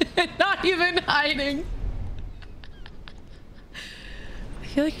everywhere and not even hiding. I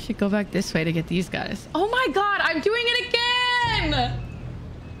feel like I should go back this way to get these guys. Oh my god, I'm doing it again!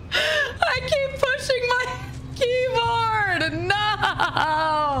 I keep pushing my keyboard!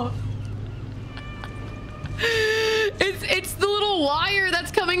 No! It's the little wire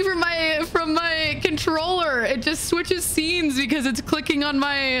that's coming from my controller. It just switches scenes because it's clicking on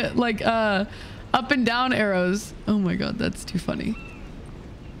my like up and down arrows. Oh my god, that's too funny.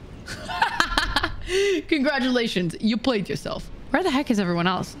 Congratulations, you played yourself. Where the heck is everyone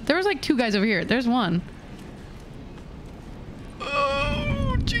else? There was like two guys over here. There's one.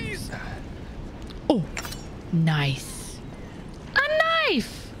 Oh jeez. Oh, nice. A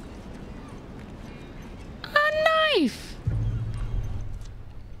knife. A knife.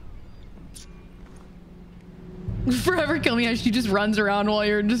 Forever kill me as she just runs around while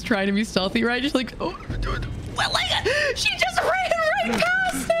you're just trying to be stealthy, right? Just like, oh, well, like, she just ran right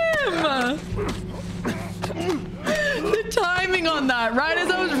past him. The timing on that. Right as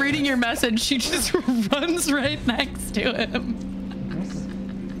I was reading your message, she just runs right next to him.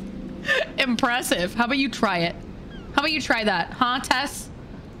 Impressive. How about you try it? How about you try that, huh, Tess?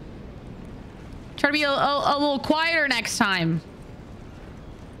 Try to be a little quieter next time.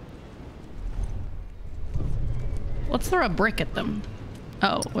 Let's throw a brick at them.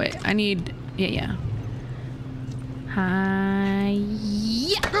 Oh, wait. I need... Yeah. Hi.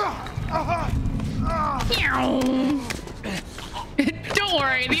 Don't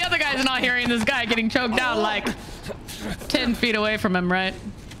worry. The other guy's not hearing this guy getting choked out like 10 feet away from him, right?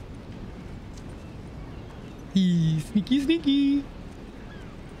 Sneaky, sneaky.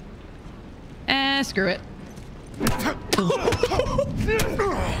 Screw it.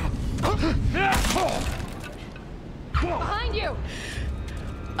 Behind you!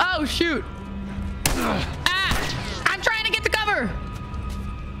 Oh, shoot. Ah! I'm trying to get the cover!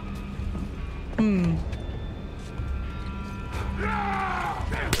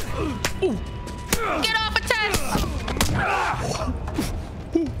 Get off a Tess!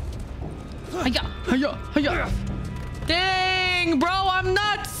 Hiya. Dang, bro, I'm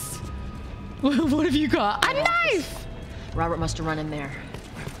nuts! What have you got? A knife! Robert must have run in there.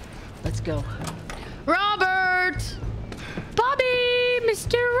 Let's go. Robert! Bobby!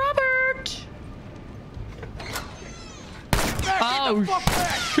 Mr. Robert! Oh,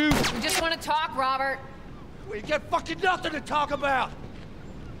 shoot. We just want to talk, Robert. We got fucking nothing to talk about.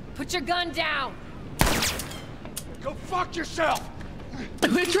 Put your gun down. Go fuck yourself.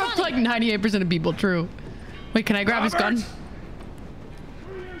 We dropped like 98% of people, true. Wait, can I grab his gun?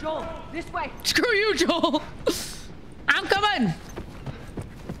 Joel, this way. Screw you, Joel. I'm coming.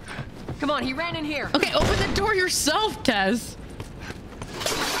 Come on, he ran in here. Okay, open the door yourself, Tess.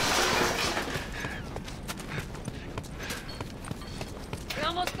 We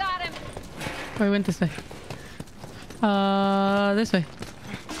almost got him. Oh, we went this way. This way.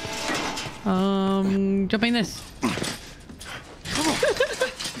 Jumping this.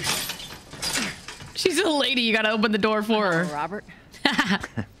 She's a lady. You gotta open the door for her. Robert.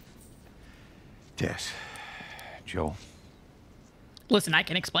 Tess. Joel. Listen, I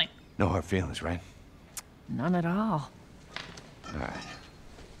can explain. No hard feelings, right? None at all. All right.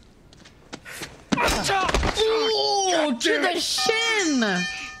 Ooh, to the shin.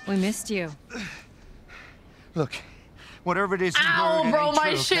 We missed you. Look, whatever it is you Ow, heard, it bro, ain't my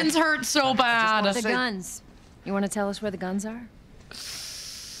true, shins okay? hurt so bad. The guns. You want to tell us where the guns are?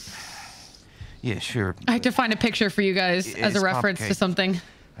 Yeah, sure. I have to find a picture for you guys as a reference to something.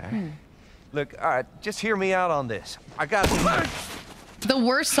 All right. Look, all right, just hear me out on this. I got The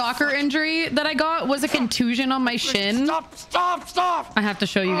worst soccer injury that I got was a contusion on my shin. Stop! I have to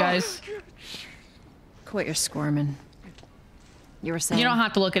show you guys. Quit your squirming. You were saying... You don't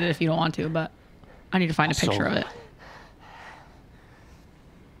have to look at it if you don't want to, but I need to find a picture of it.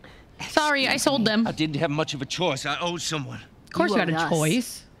 Sorry, I sold them. I didn't have much of a choice. I owed someone. Of course you had a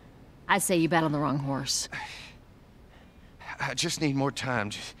choice. I'd say you bet on the wrong horse. I just need more time.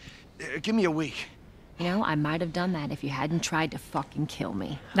 Just give me a week. You know, I might have done that if you hadn't tried to fucking kill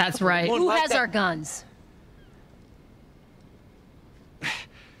me. That's right. Who has our guns?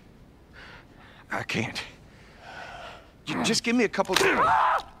 I can't. Just give me a couple.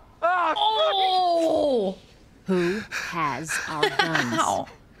 Oh! Who has our guns? Ow. I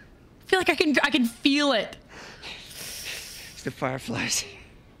feel like I can feel it. It's the Fireflies.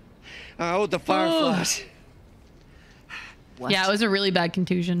 I owed the Fireflies. What? Yeah, it was a really bad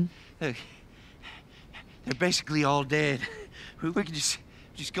contusion. Look, they're basically all dead. We could just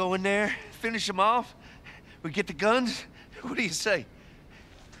go in there, finish them off. We get the guns. What do you say?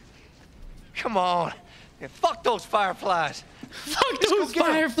 Come on. Yeah, fuck those Fireflies. Fuck those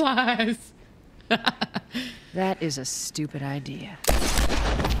Fireflies. That is a stupid idea.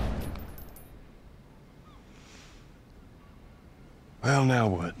 Well, now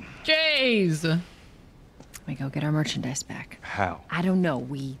what? Jeez. We go get our merchandise back. How? I don't know.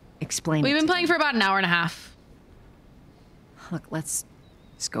 We explained. We've been playing for about an hour and a half. Look, let's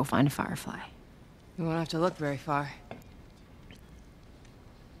go find a Firefly. You won't have to look very far.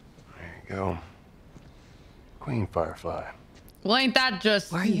 There you go. Queen Firefly. Well, ain't that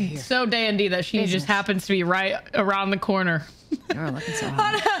just Why are you here? so dandy that she just happens to be right around the corner. You're looking so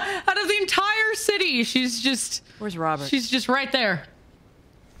hot. Out of the entire city, she's just... Where's Robert? She's just right there.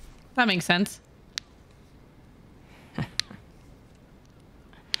 That makes sense.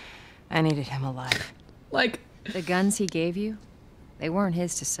 I needed him alive. Like... The guns he gave you, they weren't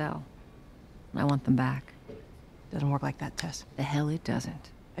his to sell. I want them back. Doesn't work like that, Tess. The hell it doesn't.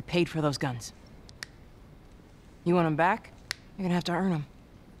 I paid for those guns. You want them back? You're gonna have to earn them.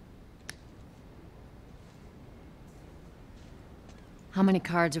 How many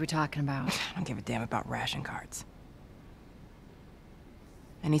cards are we talking about? I don't give a damn about ration cards.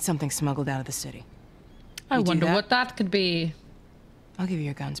 I need something smuggled out of the city. I You do wonder that? what that could be. I'll give you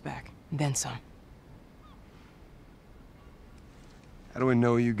your guns back, and then some. How do we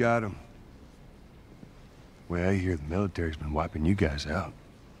know you got them? Well, I hear the military's been wiping you guys out.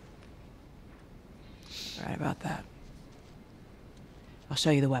 Right about that. I'll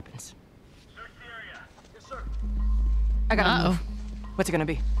show you the weapons. I gotta move. What's it gonna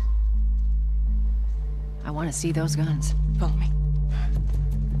be? I want to see those guns. Follow me.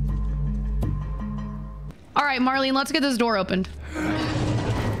 All right, Marlene, let's get this door opened.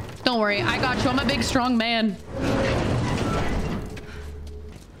 Don't worry, I got you. I'm a big, strong man.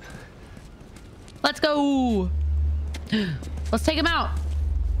 Let's go. Let's take him out.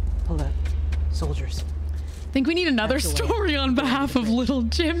 Hold up. Soldiers. I think we need another story on behalf of little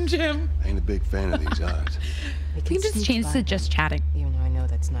Jim. I ain't a big fan of these odds. We can just change to just chatting. Even though I know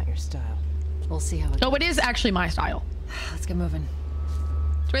that's not your style. We'll see how it Oh, it is actually my style. Let's get moving.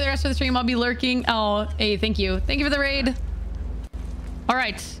 For the rest of the stream, I'll be lurking. Oh, hey, thank you. Thank you for the raid. All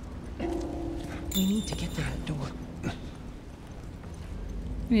right. We need to get to that door.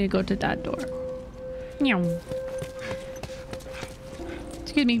 We need to go to that door. Meow.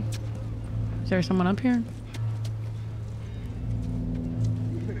 Excuse me. Is there someone up here?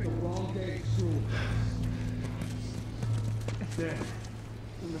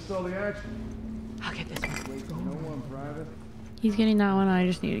 I'll get this one. He's getting that one. I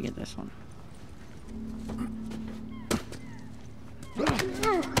just need to get this one.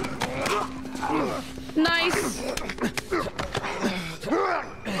 Nice.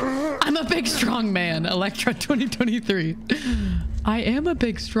 I'm a big strong man. Electra 2023. I am a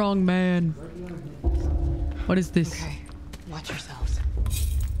big strong man. What is this? Okay, watch yourselves.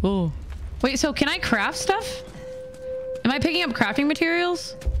 Oh. Wait, so can I craft stuff? Am I picking up crafting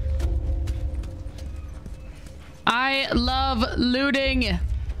materials? I love looting.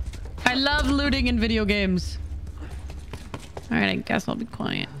 I love looting in video games. All right, I guess I'll be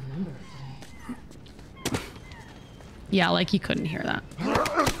quiet. Yeah, like he couldn't hear that.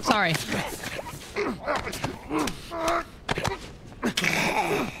 Sorry.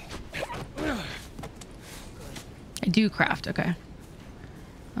 I do craft, okay.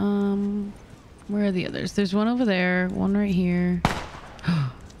 Where are the others? There's one over there, one right here.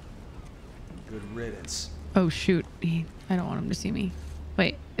 Good riddance. Oh shoot, I don't want him to see me.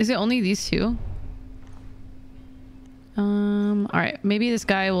 Wait, is it only these two? All right, maybe this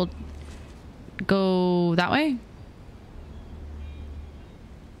guy will go that way.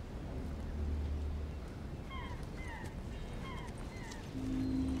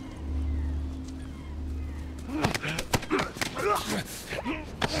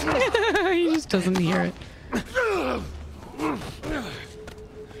 He just doesn't hear it.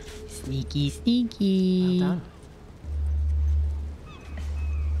 Sneaky, sneaky. Well done.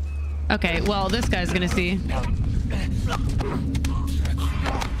 Okay, well, this guy's gonna see. Get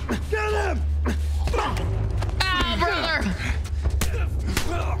him! Ah, brother!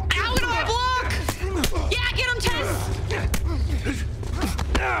 Ow, get off block! Yeah, get him, Tess!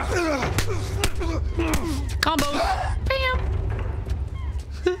 Combo. Bam!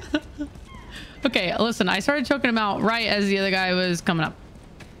 Okay, listen, I started choking him out right as the other guy was coming up.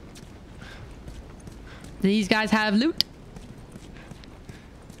 These guys have loot.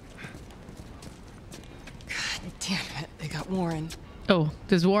 God damn it, they got Warren. Oh,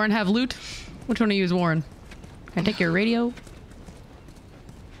 does Warren have loot? Which one of you is Warren? Can I take your radio?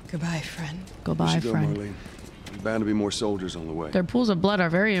 Goodbye, friend. Goodbye, We should friend. go, Marlene. There's bound to be more soldiers on the way. Their pools of blood are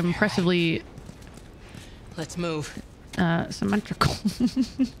very impressively Let's move. symmetrical.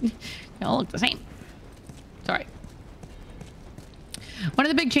 They all look the same. Sorry. One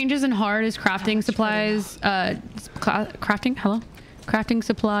of the big changes in hard is crafting supplies. Crafting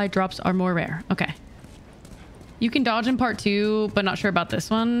supply drops are more rare. Okay. You can dodge in part 2, but not sure about this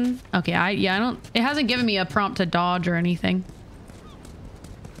one. Okay, I don't. It hasn't given me a prompt to dodge or anything.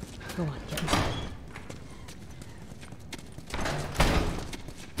 Go on, get inside.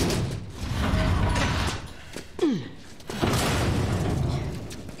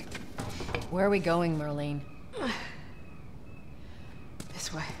 Where are we going, Marlene?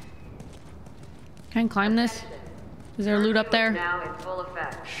 This way. Can I climb this? Is there loot up there? Now in full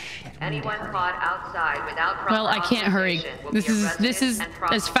effect. Anyone caught outside without proper Well, I can't hurry. authorization will This be is arrested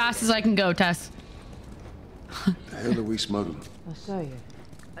and as fast as I can go, Tess. The hell are we smuggling? I'll show you.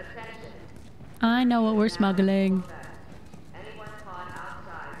 I know what we're smuggling. Anyone caught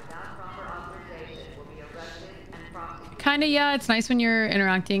outside without proper authorization will be arrested and prosecuted. Kinda, yeah. It's nice when you're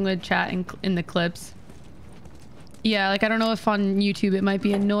interacting with chat in the clips. Yeah, like I don't know if on YouTube it might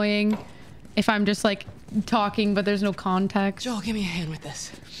be annoying if I'm just like talking but there's no context. Joel, give me a hand with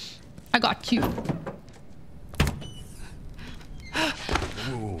this. I got you.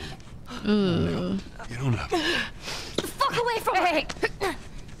 Ooh. Get on up. Fuck away from me!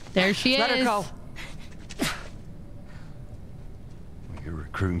 There she Let is. her go. You're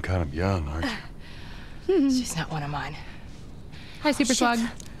recruiting kind of young, aren't you? She's not one of mine. Hi, Super Swag.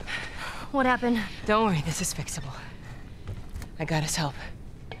 What happened? Don't worry, this is fixable. I got his help.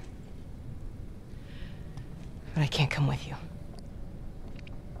 But I can't come with you.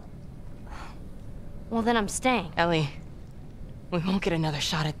 Well, then I'm staying. Ellie, we won't get another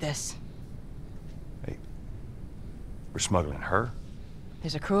shot at this. Hey, we're smuggling her?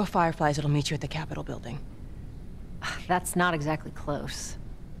 There's a crew of Fireflies that'll meet you at the Capitol building. That's not exactly close.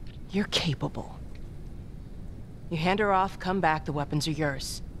 You're capable. You hand her off, come back, the weapons are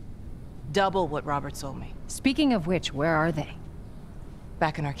yours. Double what Robert sold me. Speaking of which, where are they?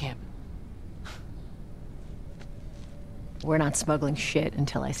 Back in our camp. We're not smuggling shit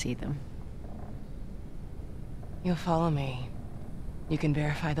until I see them. You'll follow me. You can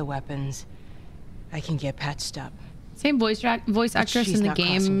verify the weapons. I can get patched up. Same voice actress she's in the not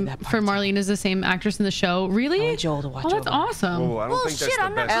crossing game that part for of Marlene is the same actress in the show. Really? I want Joel to watch Oh, that's over her. awesome. Whoa, I don't think that's Bullshit, the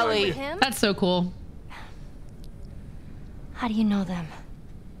I'm not best going Ellie. with him. That's so cool. How do you know them?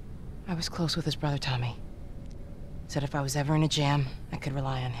 I was close with his brother Tommy. Said if I was ever in a jam, I could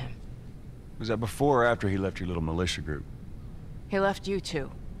rely on him. Was that before or after he left your little militia group? He left you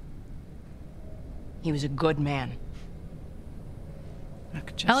too. He was a good man.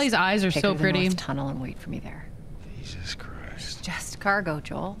 Ellie's eyes are Take so her to the pretty. North Tunnel and wait for me there. Jesus Christ. Just cargo,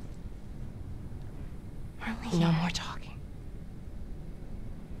 Joel. No more talking.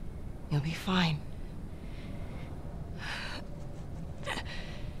 You'll be fine.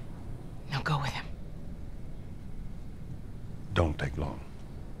 Now go with him. Don't take long.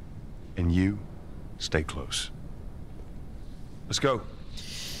 And you, stay close. Let's go.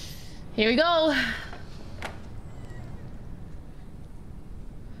 Here we go.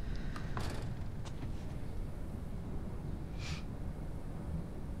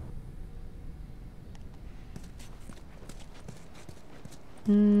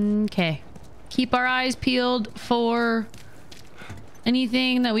 Okay. Keep our eyes peeled for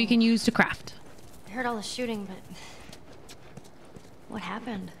anything that we can use to craft. I heard all the shooting, but what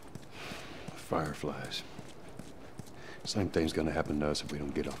happened? Fireflies. Same thing's gonna happen to us if we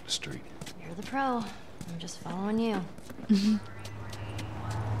don't get off the street. You're the pro. I'm just following you.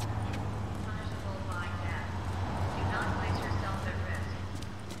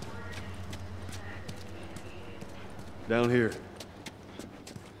 Down here.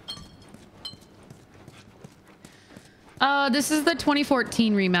 This is the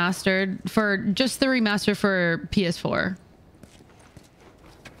 2014 remastered for just the remaster for PS4.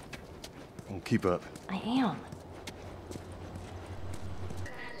 Won't keep up. I am.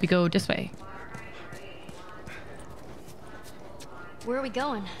 We go this way. Where are we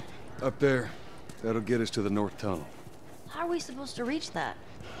going? Up there. That'll get us to the North Tunnel. How are we supposed to reach that?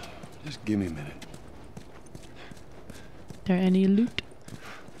 Just give me a minute. There any loot?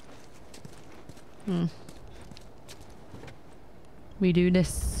 We do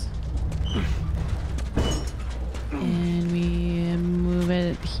this. And we move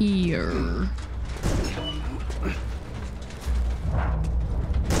it here.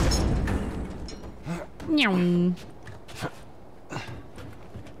 Meow.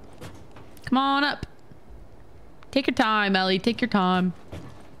 Come on up. Take your time, Ellie. Take your time.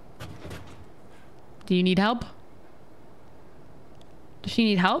 Do you need help? Does she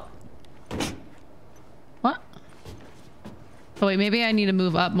need help? What? Oh wait, maybe I need to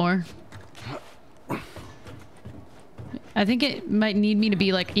move up more. I think it might need me to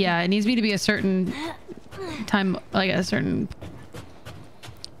be like, yeah, it needs me to be a certain time, like a certain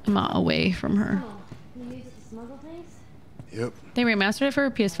amount away from her. Oh, you used to smuggle things? Yep. They remastered it for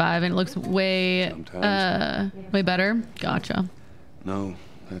PS5 and it looks way, way better. Gotcha. No,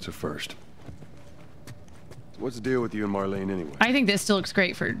 that's a first. What's the deal with you and Marlene anyway? I think this still looks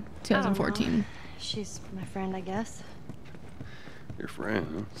great for 2014. She's my friend, I guess. Your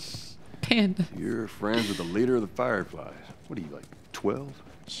friend, huh? Panda. You're friends with the leader of the Fireflies. What are you, like 12?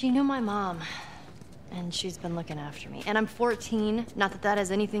 She knew my mom, and she's been looking after me. And I'm 14. Not that that has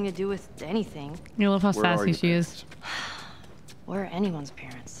anything to do with anything. You love how Where are sassy your she is. Or anyone's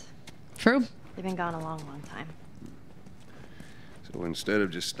parents. True. They've been gone a long, long time. So instead of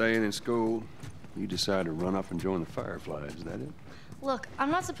just staying in school, you decide to run off and join the Fireflies, is that it? Look,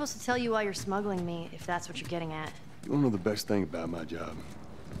 I'm not supposed to tell you why you're smuggling me, if that's what you're getting at. You wanna know the best thing about my job?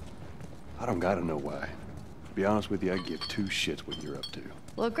 I don't gotta know why. be honest with you, I give two shits what you're up to.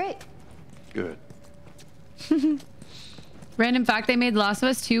 Well, great. Good. Random fact, they made The Last of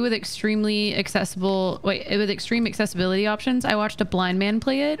Us 2 with extreme accessibility options. I watched a blind man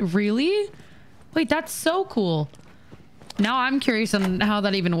play it. Really? Wait, that's so cool. Now I'm curious on how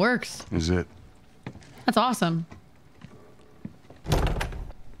that even works. Is it? That's awesome.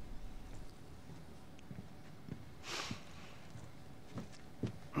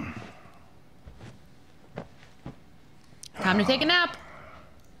 Time to take a nap.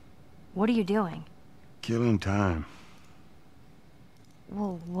 What are you doing? Killing time.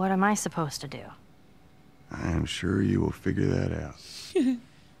 Well, what am I supposed to do? I am sure you will figure that out.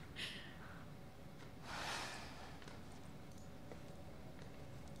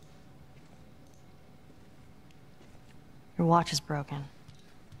 Your watch is broken.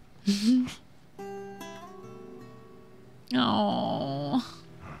 Oh.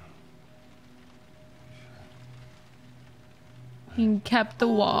 He kept the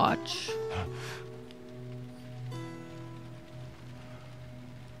watch.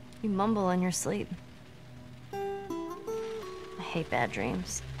 You mumble in your sleep. I hate bad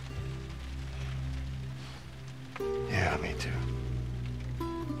dreams. Yeah, me too.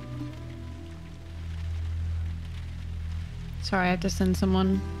 Sorry, I have to send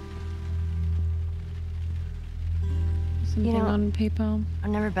someone something on PayPal. I've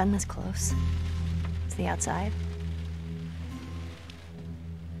never been this close. It's the outside. I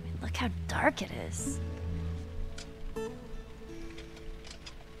mean, look how dark it is.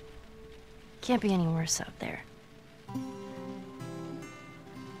 Can't be any worse out there.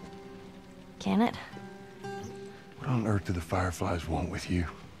 Can it? What on earth do the Fireflies want with you?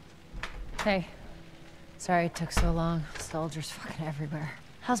 Hey. Sorry it took so long. Soldiers fucking everywhere.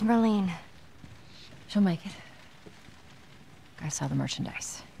 How's Marlene? She'll make it. I saw the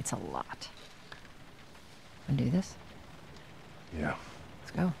merchandise. It's a lot. Wanna do this? Yeah.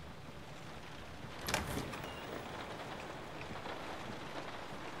 Let's go.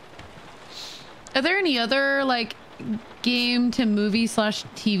 Are there any other like game to movie /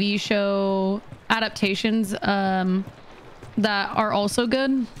 TV show adaptations that are also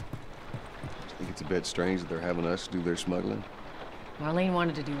good? I think it's a bit strange that they're having us do their smuggling. Marlene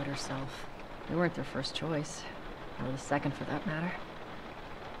wanted to do it herself. We weren't their first choice. Or the second for that matter.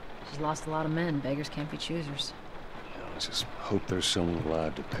 She's lost a lot of men. Beggars can't be choosers. I just hope there's someone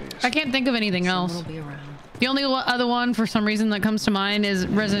alive to pay us. I can't think of anything else. Someone will be around. The only other one for some reason that comes to mind is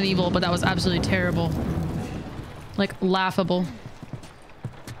Resident Evil, but that was absolutely terrible. Like, laughable.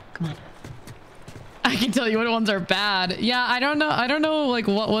 Come on. I can tell you what ones are bad. Yeah, I don't know like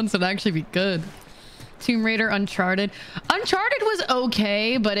what ones would actually be good. Tomb Raider, Uncharted. Uncharted was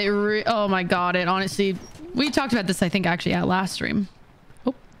okay, but it oh my god, it honestly, we talked about this I think actually at last stream.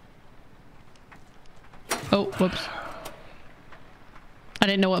 Oh, whoops. I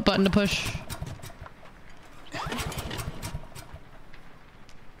didn't know what button to push.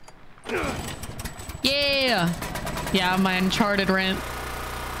 Yeah. Yeah, my Uncharted rant.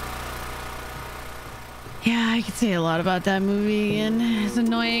 Yeah, I could say a lot about that movie and it's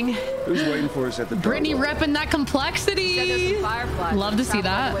annoying. Who's waiting for us at the door? Brittany repping that complexity. Said there's some fireflies. Love to see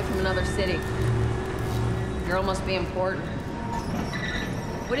that. Away from another city. Girl must be important.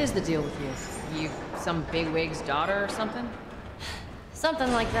 What is the deal with you? You some bigwig's daughter or something?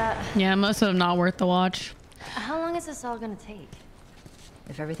 Something like that. Yeah, most of them not worth the watch. How long is this all gonna take?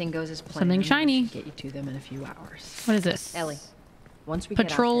 If everything goes as planned, Something shiny. we should get you to them in a few hours. What is this? Ellie, once we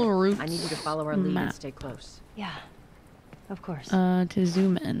Patrol get out there, routes I need you to follow our lead map. and stay close. Yeah, of course. To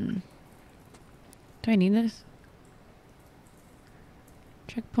zoom in. Do I need this?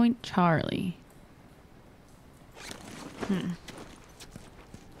 Checkpoint Charlie.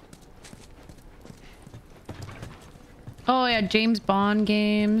 Oh yeah, James Bond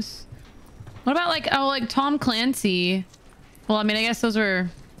games. What about like Tom Clancy? Well, I mean, I guess those were.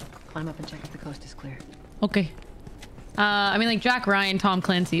 Climb up and check if the coast is clear. Okay. I mean, like Jack Ryan, Tom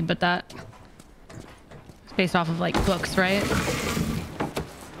Clancy, but that it's based off of like books, right?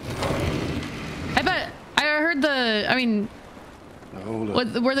 I bet I heard the. I mean,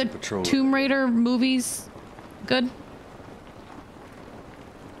 were the Tomb Raider movies good?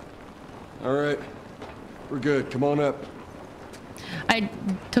 All right, we're good. Come on up. I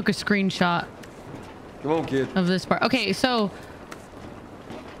took a screenshot. Come on, kid. Of this part. Okay, so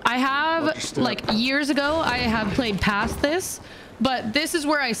I have like years ago I have played past this, but this is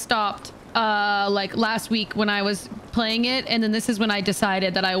where I stopped like last week when I was playing it, and then this is when I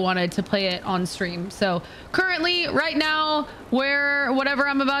decided that I wanted to play it on stream. So currently right now whatever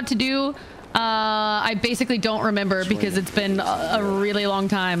I'm about to do, I basically don't remember because it's been a really long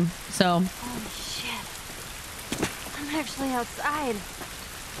time. So actually outside.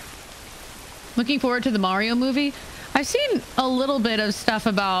 Looking forward to the Mario movie. I've seen a little bit of stuff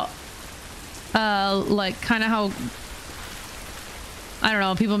about like kind of how, I don't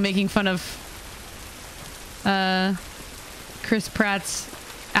know, people making fun of Chris Pratt's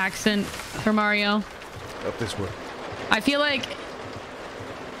accent for Mario. Up this way. I feel like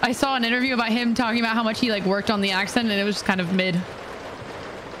I saw an interview about him talking about how much he like worked on the accent, and it was just kind of mid.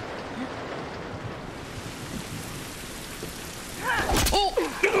 Oh!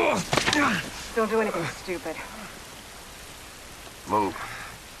 Don't do anything stupid. Move.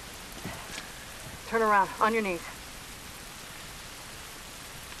 Turn around, on your knees.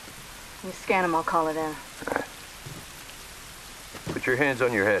 You scan him, I'll call it in. All right. Put your hands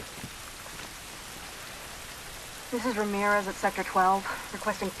on your head. This is Ramirez at Sector 12,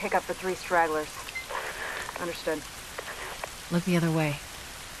 requesting pickup for 3 stragglers. Understood. Look the other way.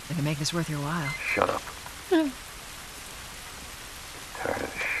 I can make this worth your while. Shut up. Tired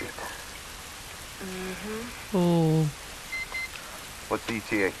of this shit. Mm-hmm. Oh. What's the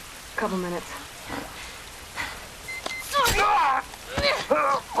ETA? Couple minutes.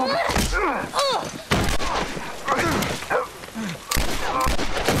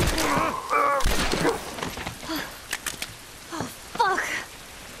 Fuck!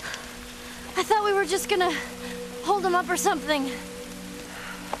 I thought we were just gonna hold him up or something.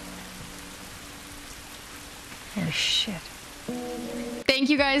 Oh, shit. Thank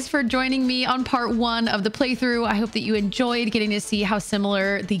you guys for joining me on part 1 of the playthrough. I hope that you enjoyed getting to see how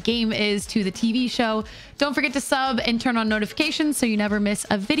similar the game is to the TV show. Don't forget to sub and turn on notifications so you never miss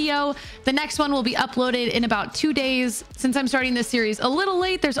a video. The next one will be uploaded in about 2 days. Since I'm starting this series a little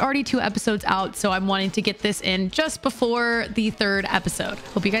late, there's already 2 episodes out, so I'm wanting to get this in just before the 3rd episode.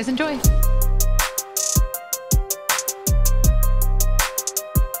 Hope you guys enjoy.